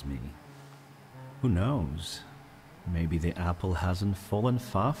flatters me. Who knows? Maybe the apple hasn't fallen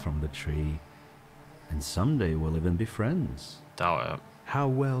far from the tree, and someday we'll even be friends. Doubt it. How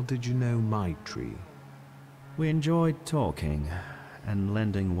well did you know my tree? We enjoyed talking and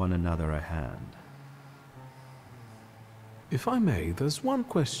lending one another a hand. If I may, there's one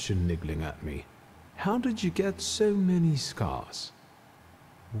question niggling at me. How did you get so many scars?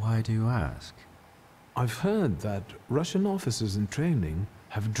 Why do you ask? I've heard that Russian officers in training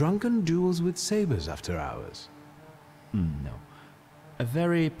have drunken duels with sabers after hours. No. A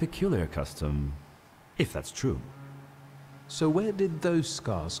very peculiar custom, if that's true. So where did those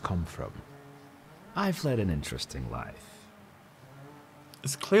scars come from? I've led an interesting life.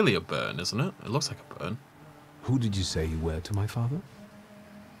 It's clearly a burn, isn't it? It looks like a burn. Who did you say you were to my father?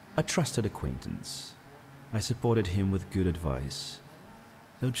 A trusted acquaintance. I supported him with good advice.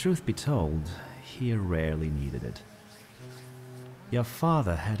 Though truth be told, he rarely needed it. Your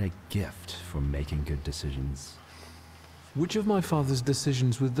father had a gift for making good decisions. Which of my father's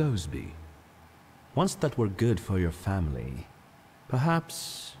decisions would those be? Ones that were good for your family.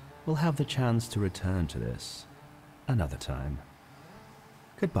 Perhaps we'll have the chance to return to this another time.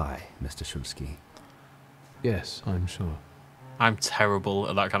 Goodbye, Mr. Shulsky. Yes, I'm sure. I'm terrible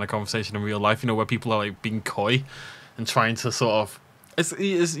at that kind of conversation in real life, you know, where people are like being coy and trying to sort of...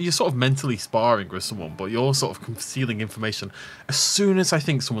 you're sort of mentally sparring with someone, but you're sort of concealing information. As soon as I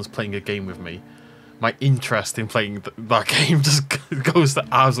think someone's playing a game with me, my interest in playing that game just goes to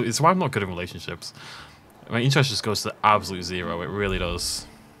absolute... It's why I'm not good in relationships. My interest just goes to absolute zero. It really does.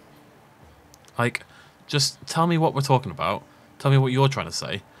 Like, just tell me what we're talking about. Tell me what you're trying to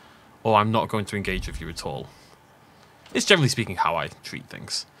say. Or I'm not going to engage with you at all. It's generally speaking how I treat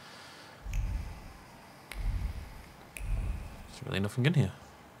things. There's really nothing in here.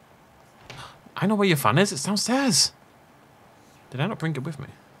 I know where your fan is. It's downstairs. Did I not bring it with me?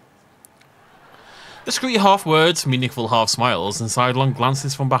 Discreet half words, meaningful half smiles, and sidelong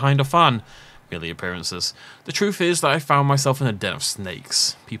glances from behind a fan. Merely appearances. The truth is that I found myself in a den of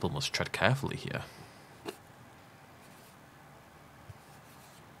snakes. People must tread carefully here.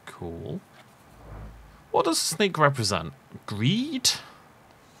 Cool. What does a snake represent? Greed?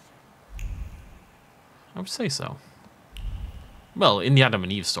 I would say so. Well, in the Adam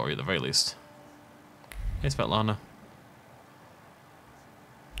and Eve story at the very least. Hey, Svetlana.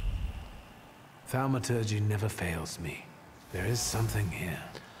 Thaumaturge never fails me. There is something here.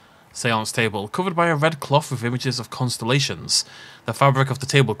 Seance table, covered by a red cloth with images of constellations. The fabric of the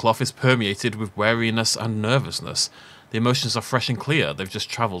tablecloth is permeated with wariness and nervousness. The emotions are fresh and clear. They've just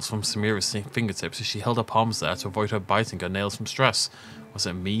travelled from Samira's fingertips as she held her palms there to avoid her biting her nails from stress. Was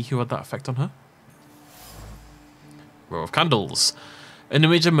it me who had that effect on her? Row of candles. An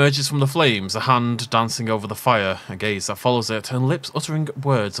image emerges from the flames, a hand dancing over the fire, a gaze that follows it, and lips uttering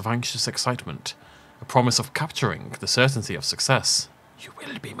words of anxious excitement. A promise of capturing, the certainty of success. You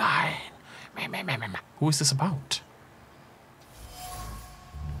will be mine. Who is this about?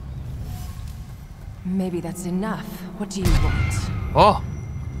 Maybe that's enough. What do you want? Oh!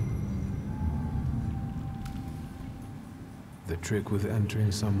 The trick with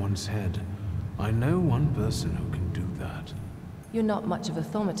entering someone's head. I know one person who can do that. You're not much of a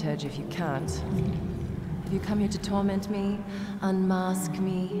thaumaturge if you can't. Have you come here to torment me? Unmask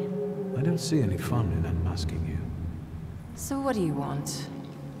me? I don't see any fun in unmasking you. So what do you want?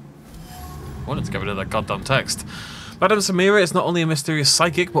 I wanted to get rid of that goddamn text. Madame Samira is not only a mysterious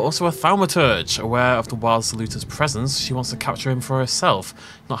psychic, but also a thaumaturge. Aware of the wild salutor's presence, she wants to capture him for herself.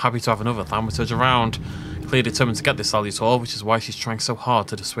 Not happy to have another thaumaturge around. Clearly determined to get this salutor, which is why she's trying so hard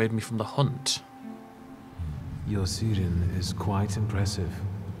to dissuade me from the hunt. Your siren is quite impressive.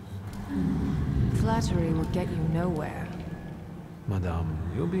 Flattery will get you nowhere. Madame,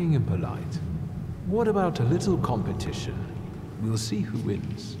 you're being impolite. What about a little competition? We'll see who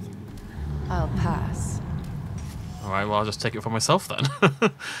wins. I'll pass. Alright, well I'll just take it for myself then.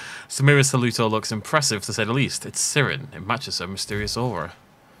 Samira's salutor looks impressive to say the least. It's Siren. It matches her mysterious aura.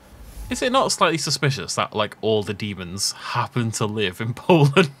 Is it not slightly suspicious that, like, all the demons happen to live in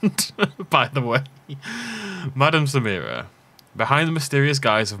Poland? By the way. Madame Samira. Behind the mysterious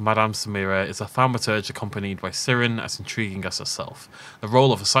guise of Madame Samira is a thaumaturge accompanied by Siren as intriguing as herself. The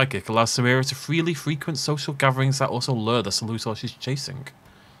role of a psychic allows Samira to freely frequent social gatherings that also lure the salutor she's chasing.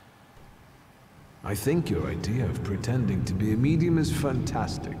 I think your idea of pretending to be a medium is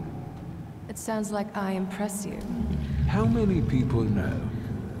fantastic. It sounds like I impress you. How many people know?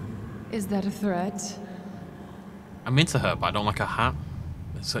 Is that a threat? I'm into her, but I don't like her hat.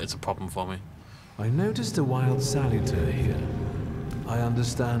 It's a problem for me. I noticed a wild salutor here. I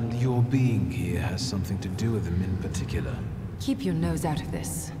understand your being here has something to do with him in particular. Keep your nose out of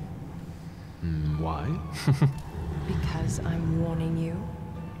this. Why? Because I'm warning you.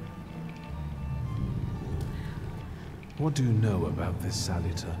 What do you know about this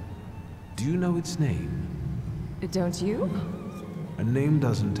salutor? Do you know its name? Don't you? A name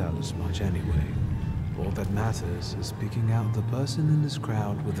doesn't tell us much anyway. All that matters is picking out the person in this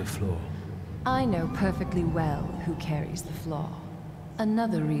crowd with the flaw. I know perfectly well who carries the flaw.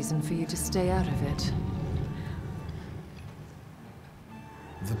 Another reason for you to stay out of it.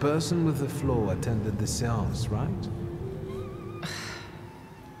 The person with the flaw attended the seance, right?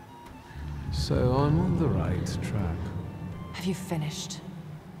 So I'm on the right track. Have you finished?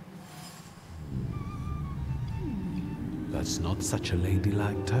 That's not such a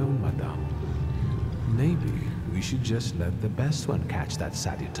ladylike tone, madame. Maybe we should just let the best one catch that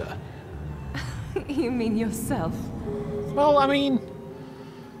salutor. You mean yourself? Well, I mean,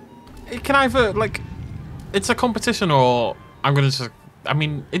 it can either, like, it's a competition or I'm gonna just, I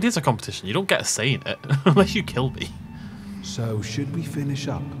mean, it is a competition. You don't get a say in it unless you kill me. So, should we finish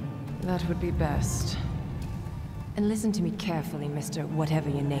up? That would be best. And listen to me carefully, Mr. Whatever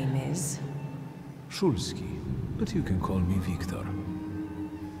your name is. Shulski, but you can call me Victor.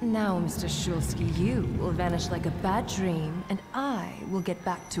 Now, Mr. Shulski, you will vanish like a bad dream, and I will get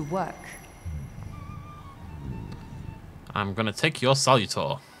back to work. I'm gonna take your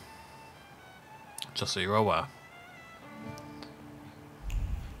salutor. Just so you're aware.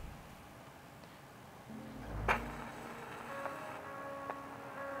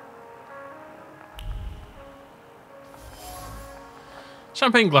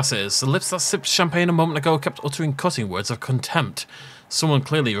 Champagne glasses. The lips that sipped champagne a moment ago kept uttering cutting words of contempt. Someone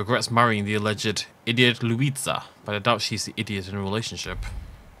clearly regrets marrying the alleged idiot Luiza, but I doubt she's the idiot in a relationship.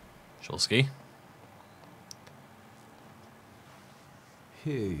 Shulski.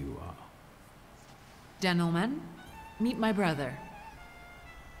 Here you are. Gentlemen, meet my brother.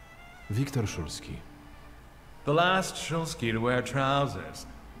 Viktor Shulski. The last Shulski to wear trousers.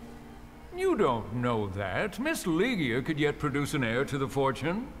 You don't know that. Miss Ligia could yet produce an heir to the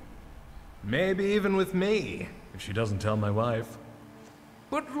fortune. Maybe even with me, if she doesn't tell my wife.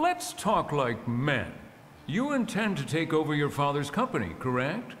 But let's talk like men. You intend to take over your father's company,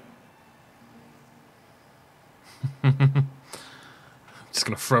 correct? Just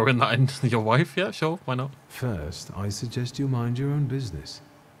gonna throw in that in your wife? Yeah, sure, why not? First, I suggest you mind your own business.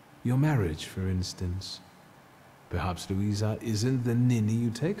 Your marriage, for instance. Perhaps Louisa isn't the ninny you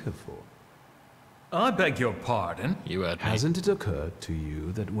take her for. I beg your pardon? You heard me. Hasn't it occurred to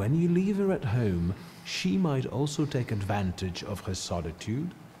you that when you leave her at home, she might also take advantage of her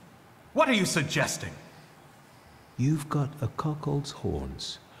solitude? What are you suggesting? You've got a cuckold's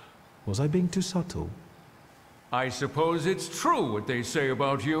horns. Was I being too subtle? I suppose it's true what they say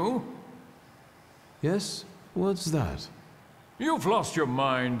about you. Yes? What's that? You've lost your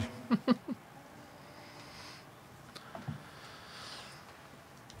mind.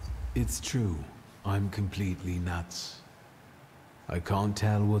 It's true. I'm completely nuts. I can't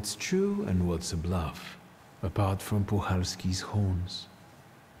tell what's true and what's a bluff, apart from Puchalski's horns.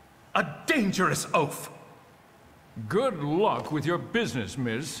 A dangerous oaf! Good luck with your business,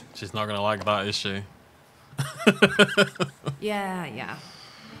 miss. She's not gonna like that, is she? Yeah.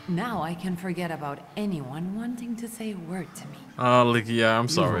 Now I can forget about anyone wanting to say a word to me. Oh, Ligia, I'm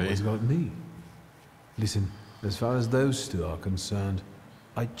sorry. You've always got me. Listen, as far as those two are concerned,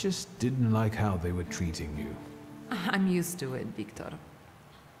 I just didn't like how they were treating you. I'm used to it, Victor.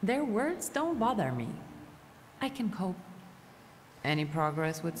 Their words don't bother me. I can cope. Any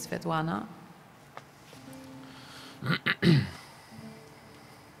progress with Svetlana?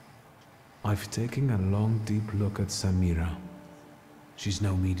 I've taken a long, deep look at Samira. She's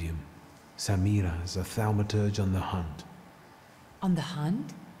no medium. Samira is a thaumaturge on the hunt. On the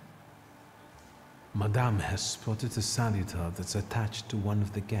hunt? Madame has spotted a salutor that's attached to one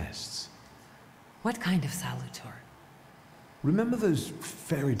of the guests. What kind of salutor? Remember those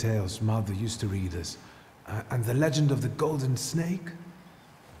fairy tales Mother used to read us? And the legend of the golden snake?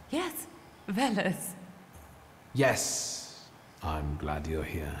 Yes, Veles. Yes. I'm glad you're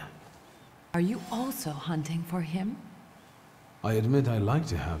here. Are you also hunting for him? I admit I like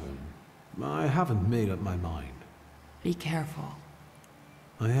to have him. I haven't made up my mind. Be careful.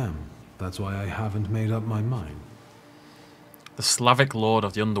 I am. That's why I haven't made up my mind. The Slavic lord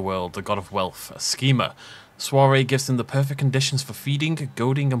of the underworld, the god of wealth, a schemer. Soiree gives him the perfect conditions for feeding,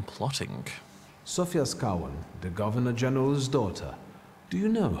 goading, and plotting. Sofia Skawan, the Governor General's daughter. Do you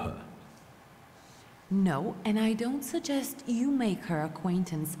know her? No, and I don't suggest you make her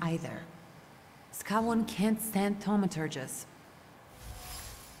acquaintance either. Skawon can't stand thaumaturges.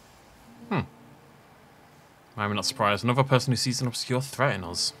 I'm not surprised. Another person who sees an obscure threat in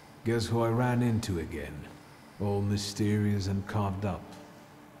us. Guess who I ran into again? All mysterious and carved up.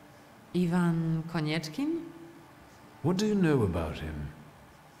 Ivan Konieczkin? What do you know about him?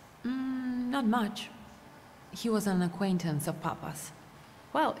 Not much. He was an acquaintance of Papa's.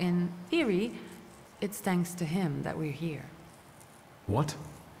 Well, in theory, it's thanks to him that we're here. What?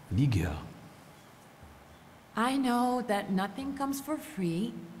 Ligia? I know that nothing comes for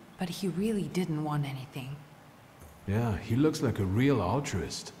free, but he really didn't want anything. Yeah, he looks like a real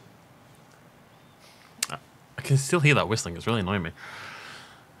altruist. I can still hear that whistling. It's really annoying me.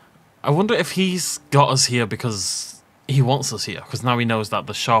 I wonder if he's got us here because he wants us here. Because now he knows that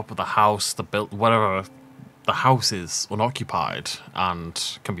the shop, the house, the build, whatever, the house is unoccupied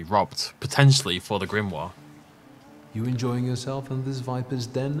and can be robbed, potentially for the grimoire. You enjoying yourself in this viper's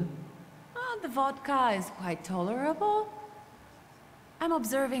den? The vodka is quite tolerable. I'm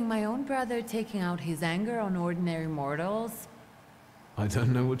observing my own brother taking out his anger on ordinary mortals. I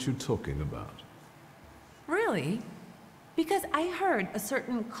don't know what you're talking about. Really? Because I heard a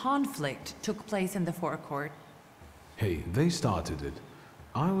certain conflict took place in the forecourt. Hey, they started it.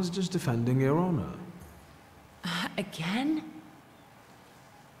 I was just defending your honor. Again?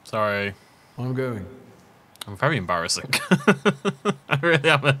 Sorry. I'm going. I'm very embarrassing. I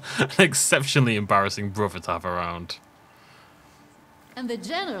really am an exceptionally embarrassing brother to have around. And the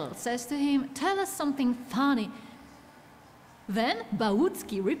general says to him, "Tell us something funny." Then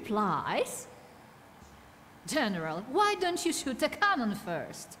Bautski replies, "General, why don't you shoot a cannon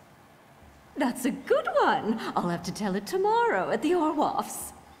first?" That's a good one. I'll have to tell it tomorrow at the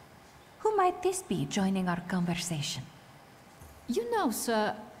Orwoffs. Who might this be joining our conversation? You know,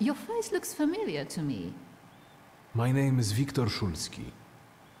 sir, your face looks familiar to me. My name is Viktor Szulski.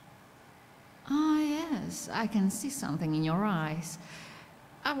 Ah, yes, I can see something in your eyes.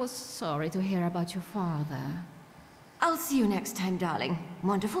 I was sorry to hear about your father. I'll see you next time, darling.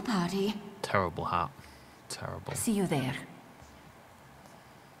 Wonderful party. Terrible hat. Terrible. See you there.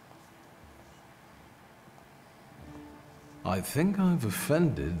 I think I've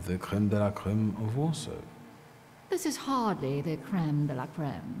offended the creme de la creme of Warsaw. This is hardly the creme de la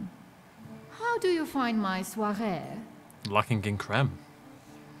creme. How do you find my soirée? Lacking in creme.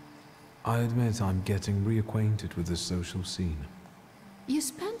 I admit I'm getting reacquainted with the social scene. You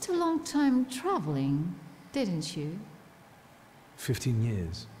spent a long time traveling, didn't you? 15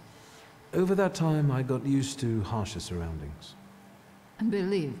 years. Over that time, I got used to harsher surroundings. And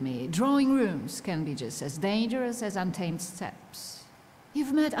believe me, drawing rooms can be just as dangerous as untamed steppes.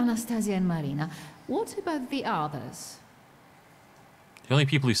 You've met Anastasia and Marina. What about the others? The only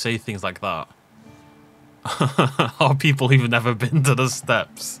people who say things like that are people who've never been to the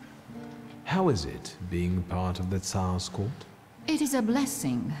steps. How is it, being part of the Tsar's court? It is a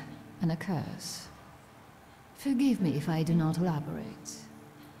blessing and a curse. Forgive me if I do not elaborate.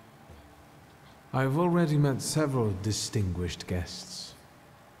 I've already met several distinguished guests.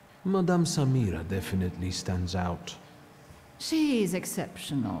 Madame Samira definitely stands out. She is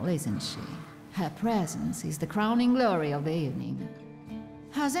exceptional, isn't she? Her presence is the crowning glory of the evening.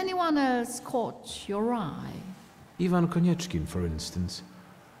 Has anyone else caught your eye? Ivan Konieczkin, for instance.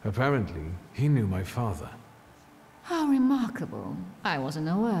 Apparently, he knew my father. How remarkable. I wasn't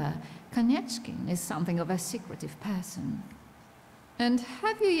aware. Konieczkin is something of a secretive person. And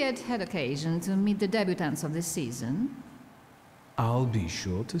have you yet had occasion to meet the debutants of this season? I'll be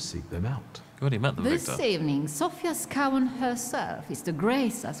sure to seek them out. You already met them, This Victor. evening, Sofia Skawan herself is to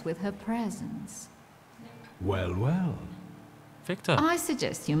grace us with her presence. Well, well. Victor. I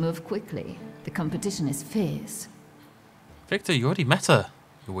suggest you move quickly. The competition is fierce. Victor, you already met her,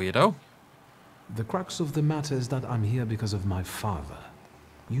 you weirdo. The crux of the matter is that I'm here because of my father.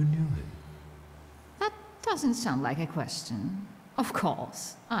 You knew him. That doesn't sound like a question. Of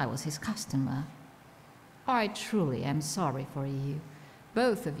course, I was his customer. I truly am sorry for you,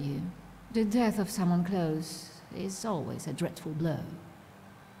 both of you. The death of someone close is always a dreadful blow.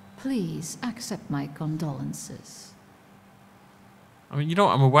 Please accept my condolences. I mean, you know,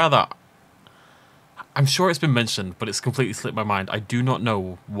 I'm aware that... I'm sure it's been mentioned, but it's completely slipped my mind. I do not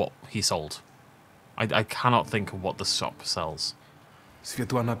know what he sold. I cannot think of what the shop sells.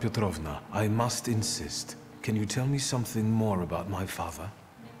 Svetlana Petrovna, I must insist. Can you tell me something more about my father?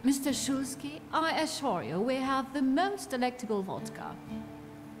 Mr. Szulski, I assure you we have the most delectable vodka.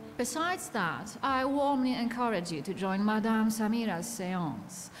 Besides that, I warmly encourage you to join Madame Samira's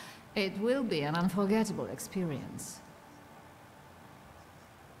séance. It will be an unforgettable experience.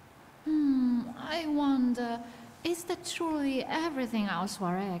 I wonder, is that truly everything our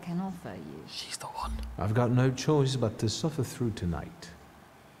soirée can offer you? She's the one. I've got no choice but to suffer through tonight.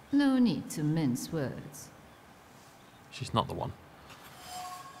 No need to mince words. She's not the one.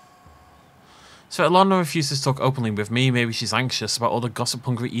 Svetlana refuses to talk openly with me. Maybe she's anxious about all the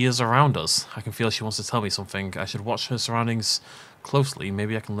gossip-hungry ears around us. I can feel she wants to tell me something. I should watch her surroundings closely.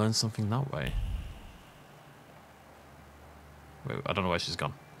 Maybe I can learn something that way. Wait, I don't know where she's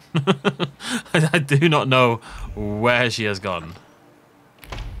gone. I do not know where she has gone.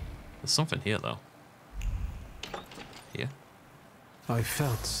 There's something here, though. Here. I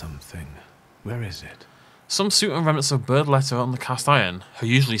felt something. Where is it? Some suit and remnants of bird letter on the cast iron. Her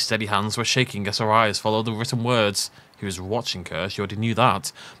usually steady hands were shaking as her eyes followed the written words. He was watching her, she already knew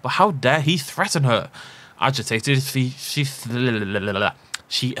that. But how dare he threaten her? Agitated, she threw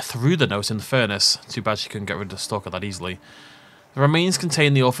the note in the furnace. Too bad she couldn't get rid of the stalker that easily. The remains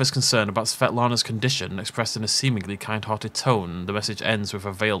contain the author's concern about Svetlana's condition, expressed in a seemingly kind-hearted tone. The message ends with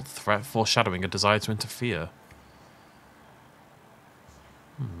a veiled threat foreshadowing a desire to interfere.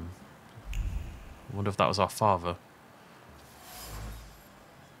 I wonder if that was our father.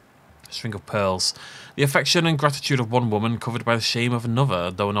 string of pearls. The affection and gratitude of one woman covered by the shame of another.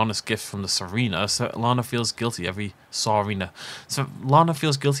 Though an honest gift from the Sarina, Svetlana feels guilty every Svetlana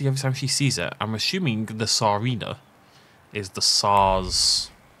feels guilty every time she sees it. I'm assuming the Sarina is the Tsar's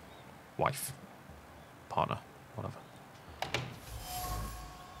wife, partner, whatever.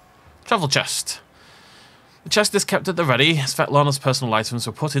 Travel chest. The chest is kept at the ready. Svetlana's personal items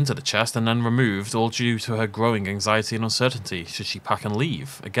were put into the chest and then removed, all due to her growing anxiety and uncertainty. Should she pack and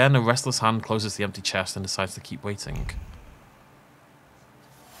leave? Again, a restless hand closes the empty chest and decides to keep waiting.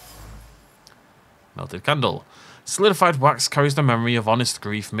 Melted candle. Solidified wax carries the memory of honest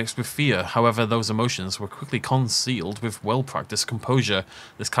grief mixed with fear. However, those emotions were quickly concealed with well-practiced composure.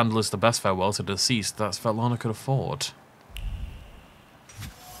 This candle is the best farewell to the deceased that Svetlana could afford.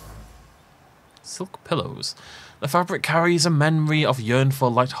 Silk pillows. The fabric carries a memory of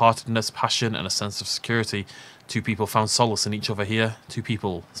yearnful lightheartedness, passion, and a sense of security. Two people found solace in each other here. Two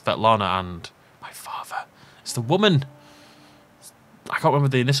people, Svetlana and my father. It's the woman. I can't remember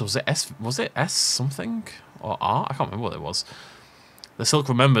the initials. Was it S something? Or R? I can't remember what it was. The silk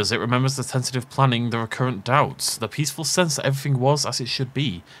remembers. It remembers the tentative planning, the recurrent doubts, the peaceful sense that everything was as it should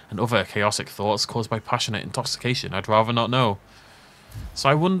be, and other chaotic thoughts caused by passionate intoxication. I'd rather not know. So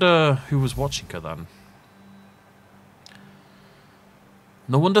I wonder who was watching her then.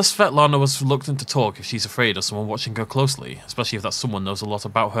 No wonder Svetlana was reluctant to talk if she's afraid of someone watching her closely, especially if that someone knows a lot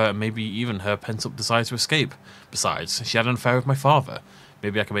about her and maybe even her pent-up desire to escape. Besides, she had an affair with my father.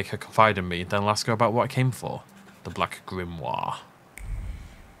 Maybe I can make her confide in me, then I'll ask her about what I came for. The Black Grimoire.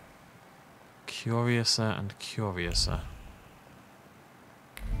 Curiouser and curiouser.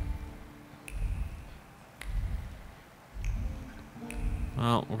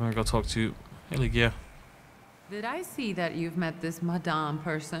 Well, we're gonna go talk to Eligia. Did I see that you've met this Madame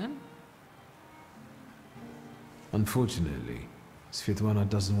person? Unfortunately, Svetlana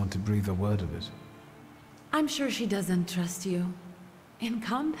doesn't want to breathe a word of it. I'm sure she doesn't trust you. In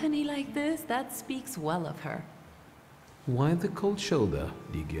company like this, that speaks well of her. Why the cold shoulder,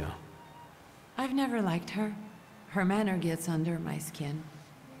 Ligia? I've never liked her. Her manner gets under my skin.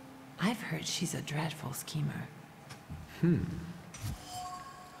 I've heard she's a dreadful schemer.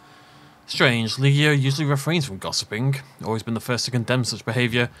 Strange, Ligia usually refrains from gossiping, always been the first to condemn such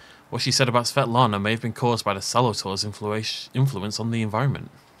behaviour. What she said about Svetlana may have been caused by the salutors' influence on the environment.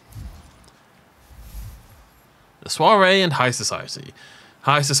 The soiree and high society.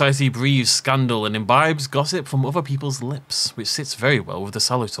 High society breathes scandal and imbibes gossip from other people's lips, which sits very well with the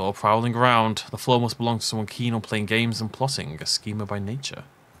salutor prowling around. The floor must belong to someone keen on playing games and plotting, a schemer by nature.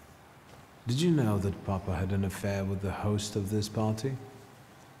 Did you know that Papa had an affair with the host of this party?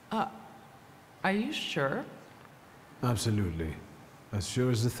 Are you sure? Absolutely. As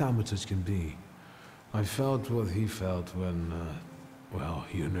sure as the Thaumaturge can be. I felt what he felt when, well,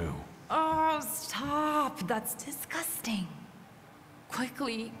 you know. Oh, stop! That's disgusting.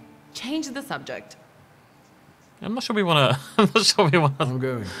 Quickly, change the subject. I'm not sure we want to... I'm not sure we want to... I'm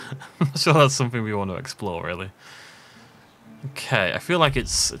going. I'm not sure that's something we want to explore, really. Okay, I feel like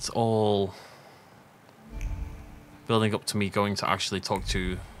it's all building up to me going to actually talk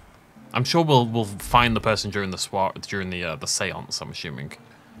to... I'm sure we'll find the person during the seance, I'm assuming.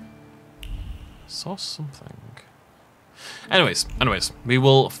 Saw something. Anyways, we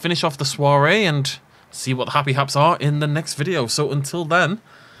will finish off the soiree and see what the happy haps are in the next video. So until then,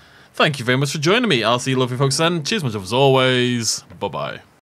 thank you very much for joining me. I'll see you lovely folks then. Cheers much as always. Bye-bye.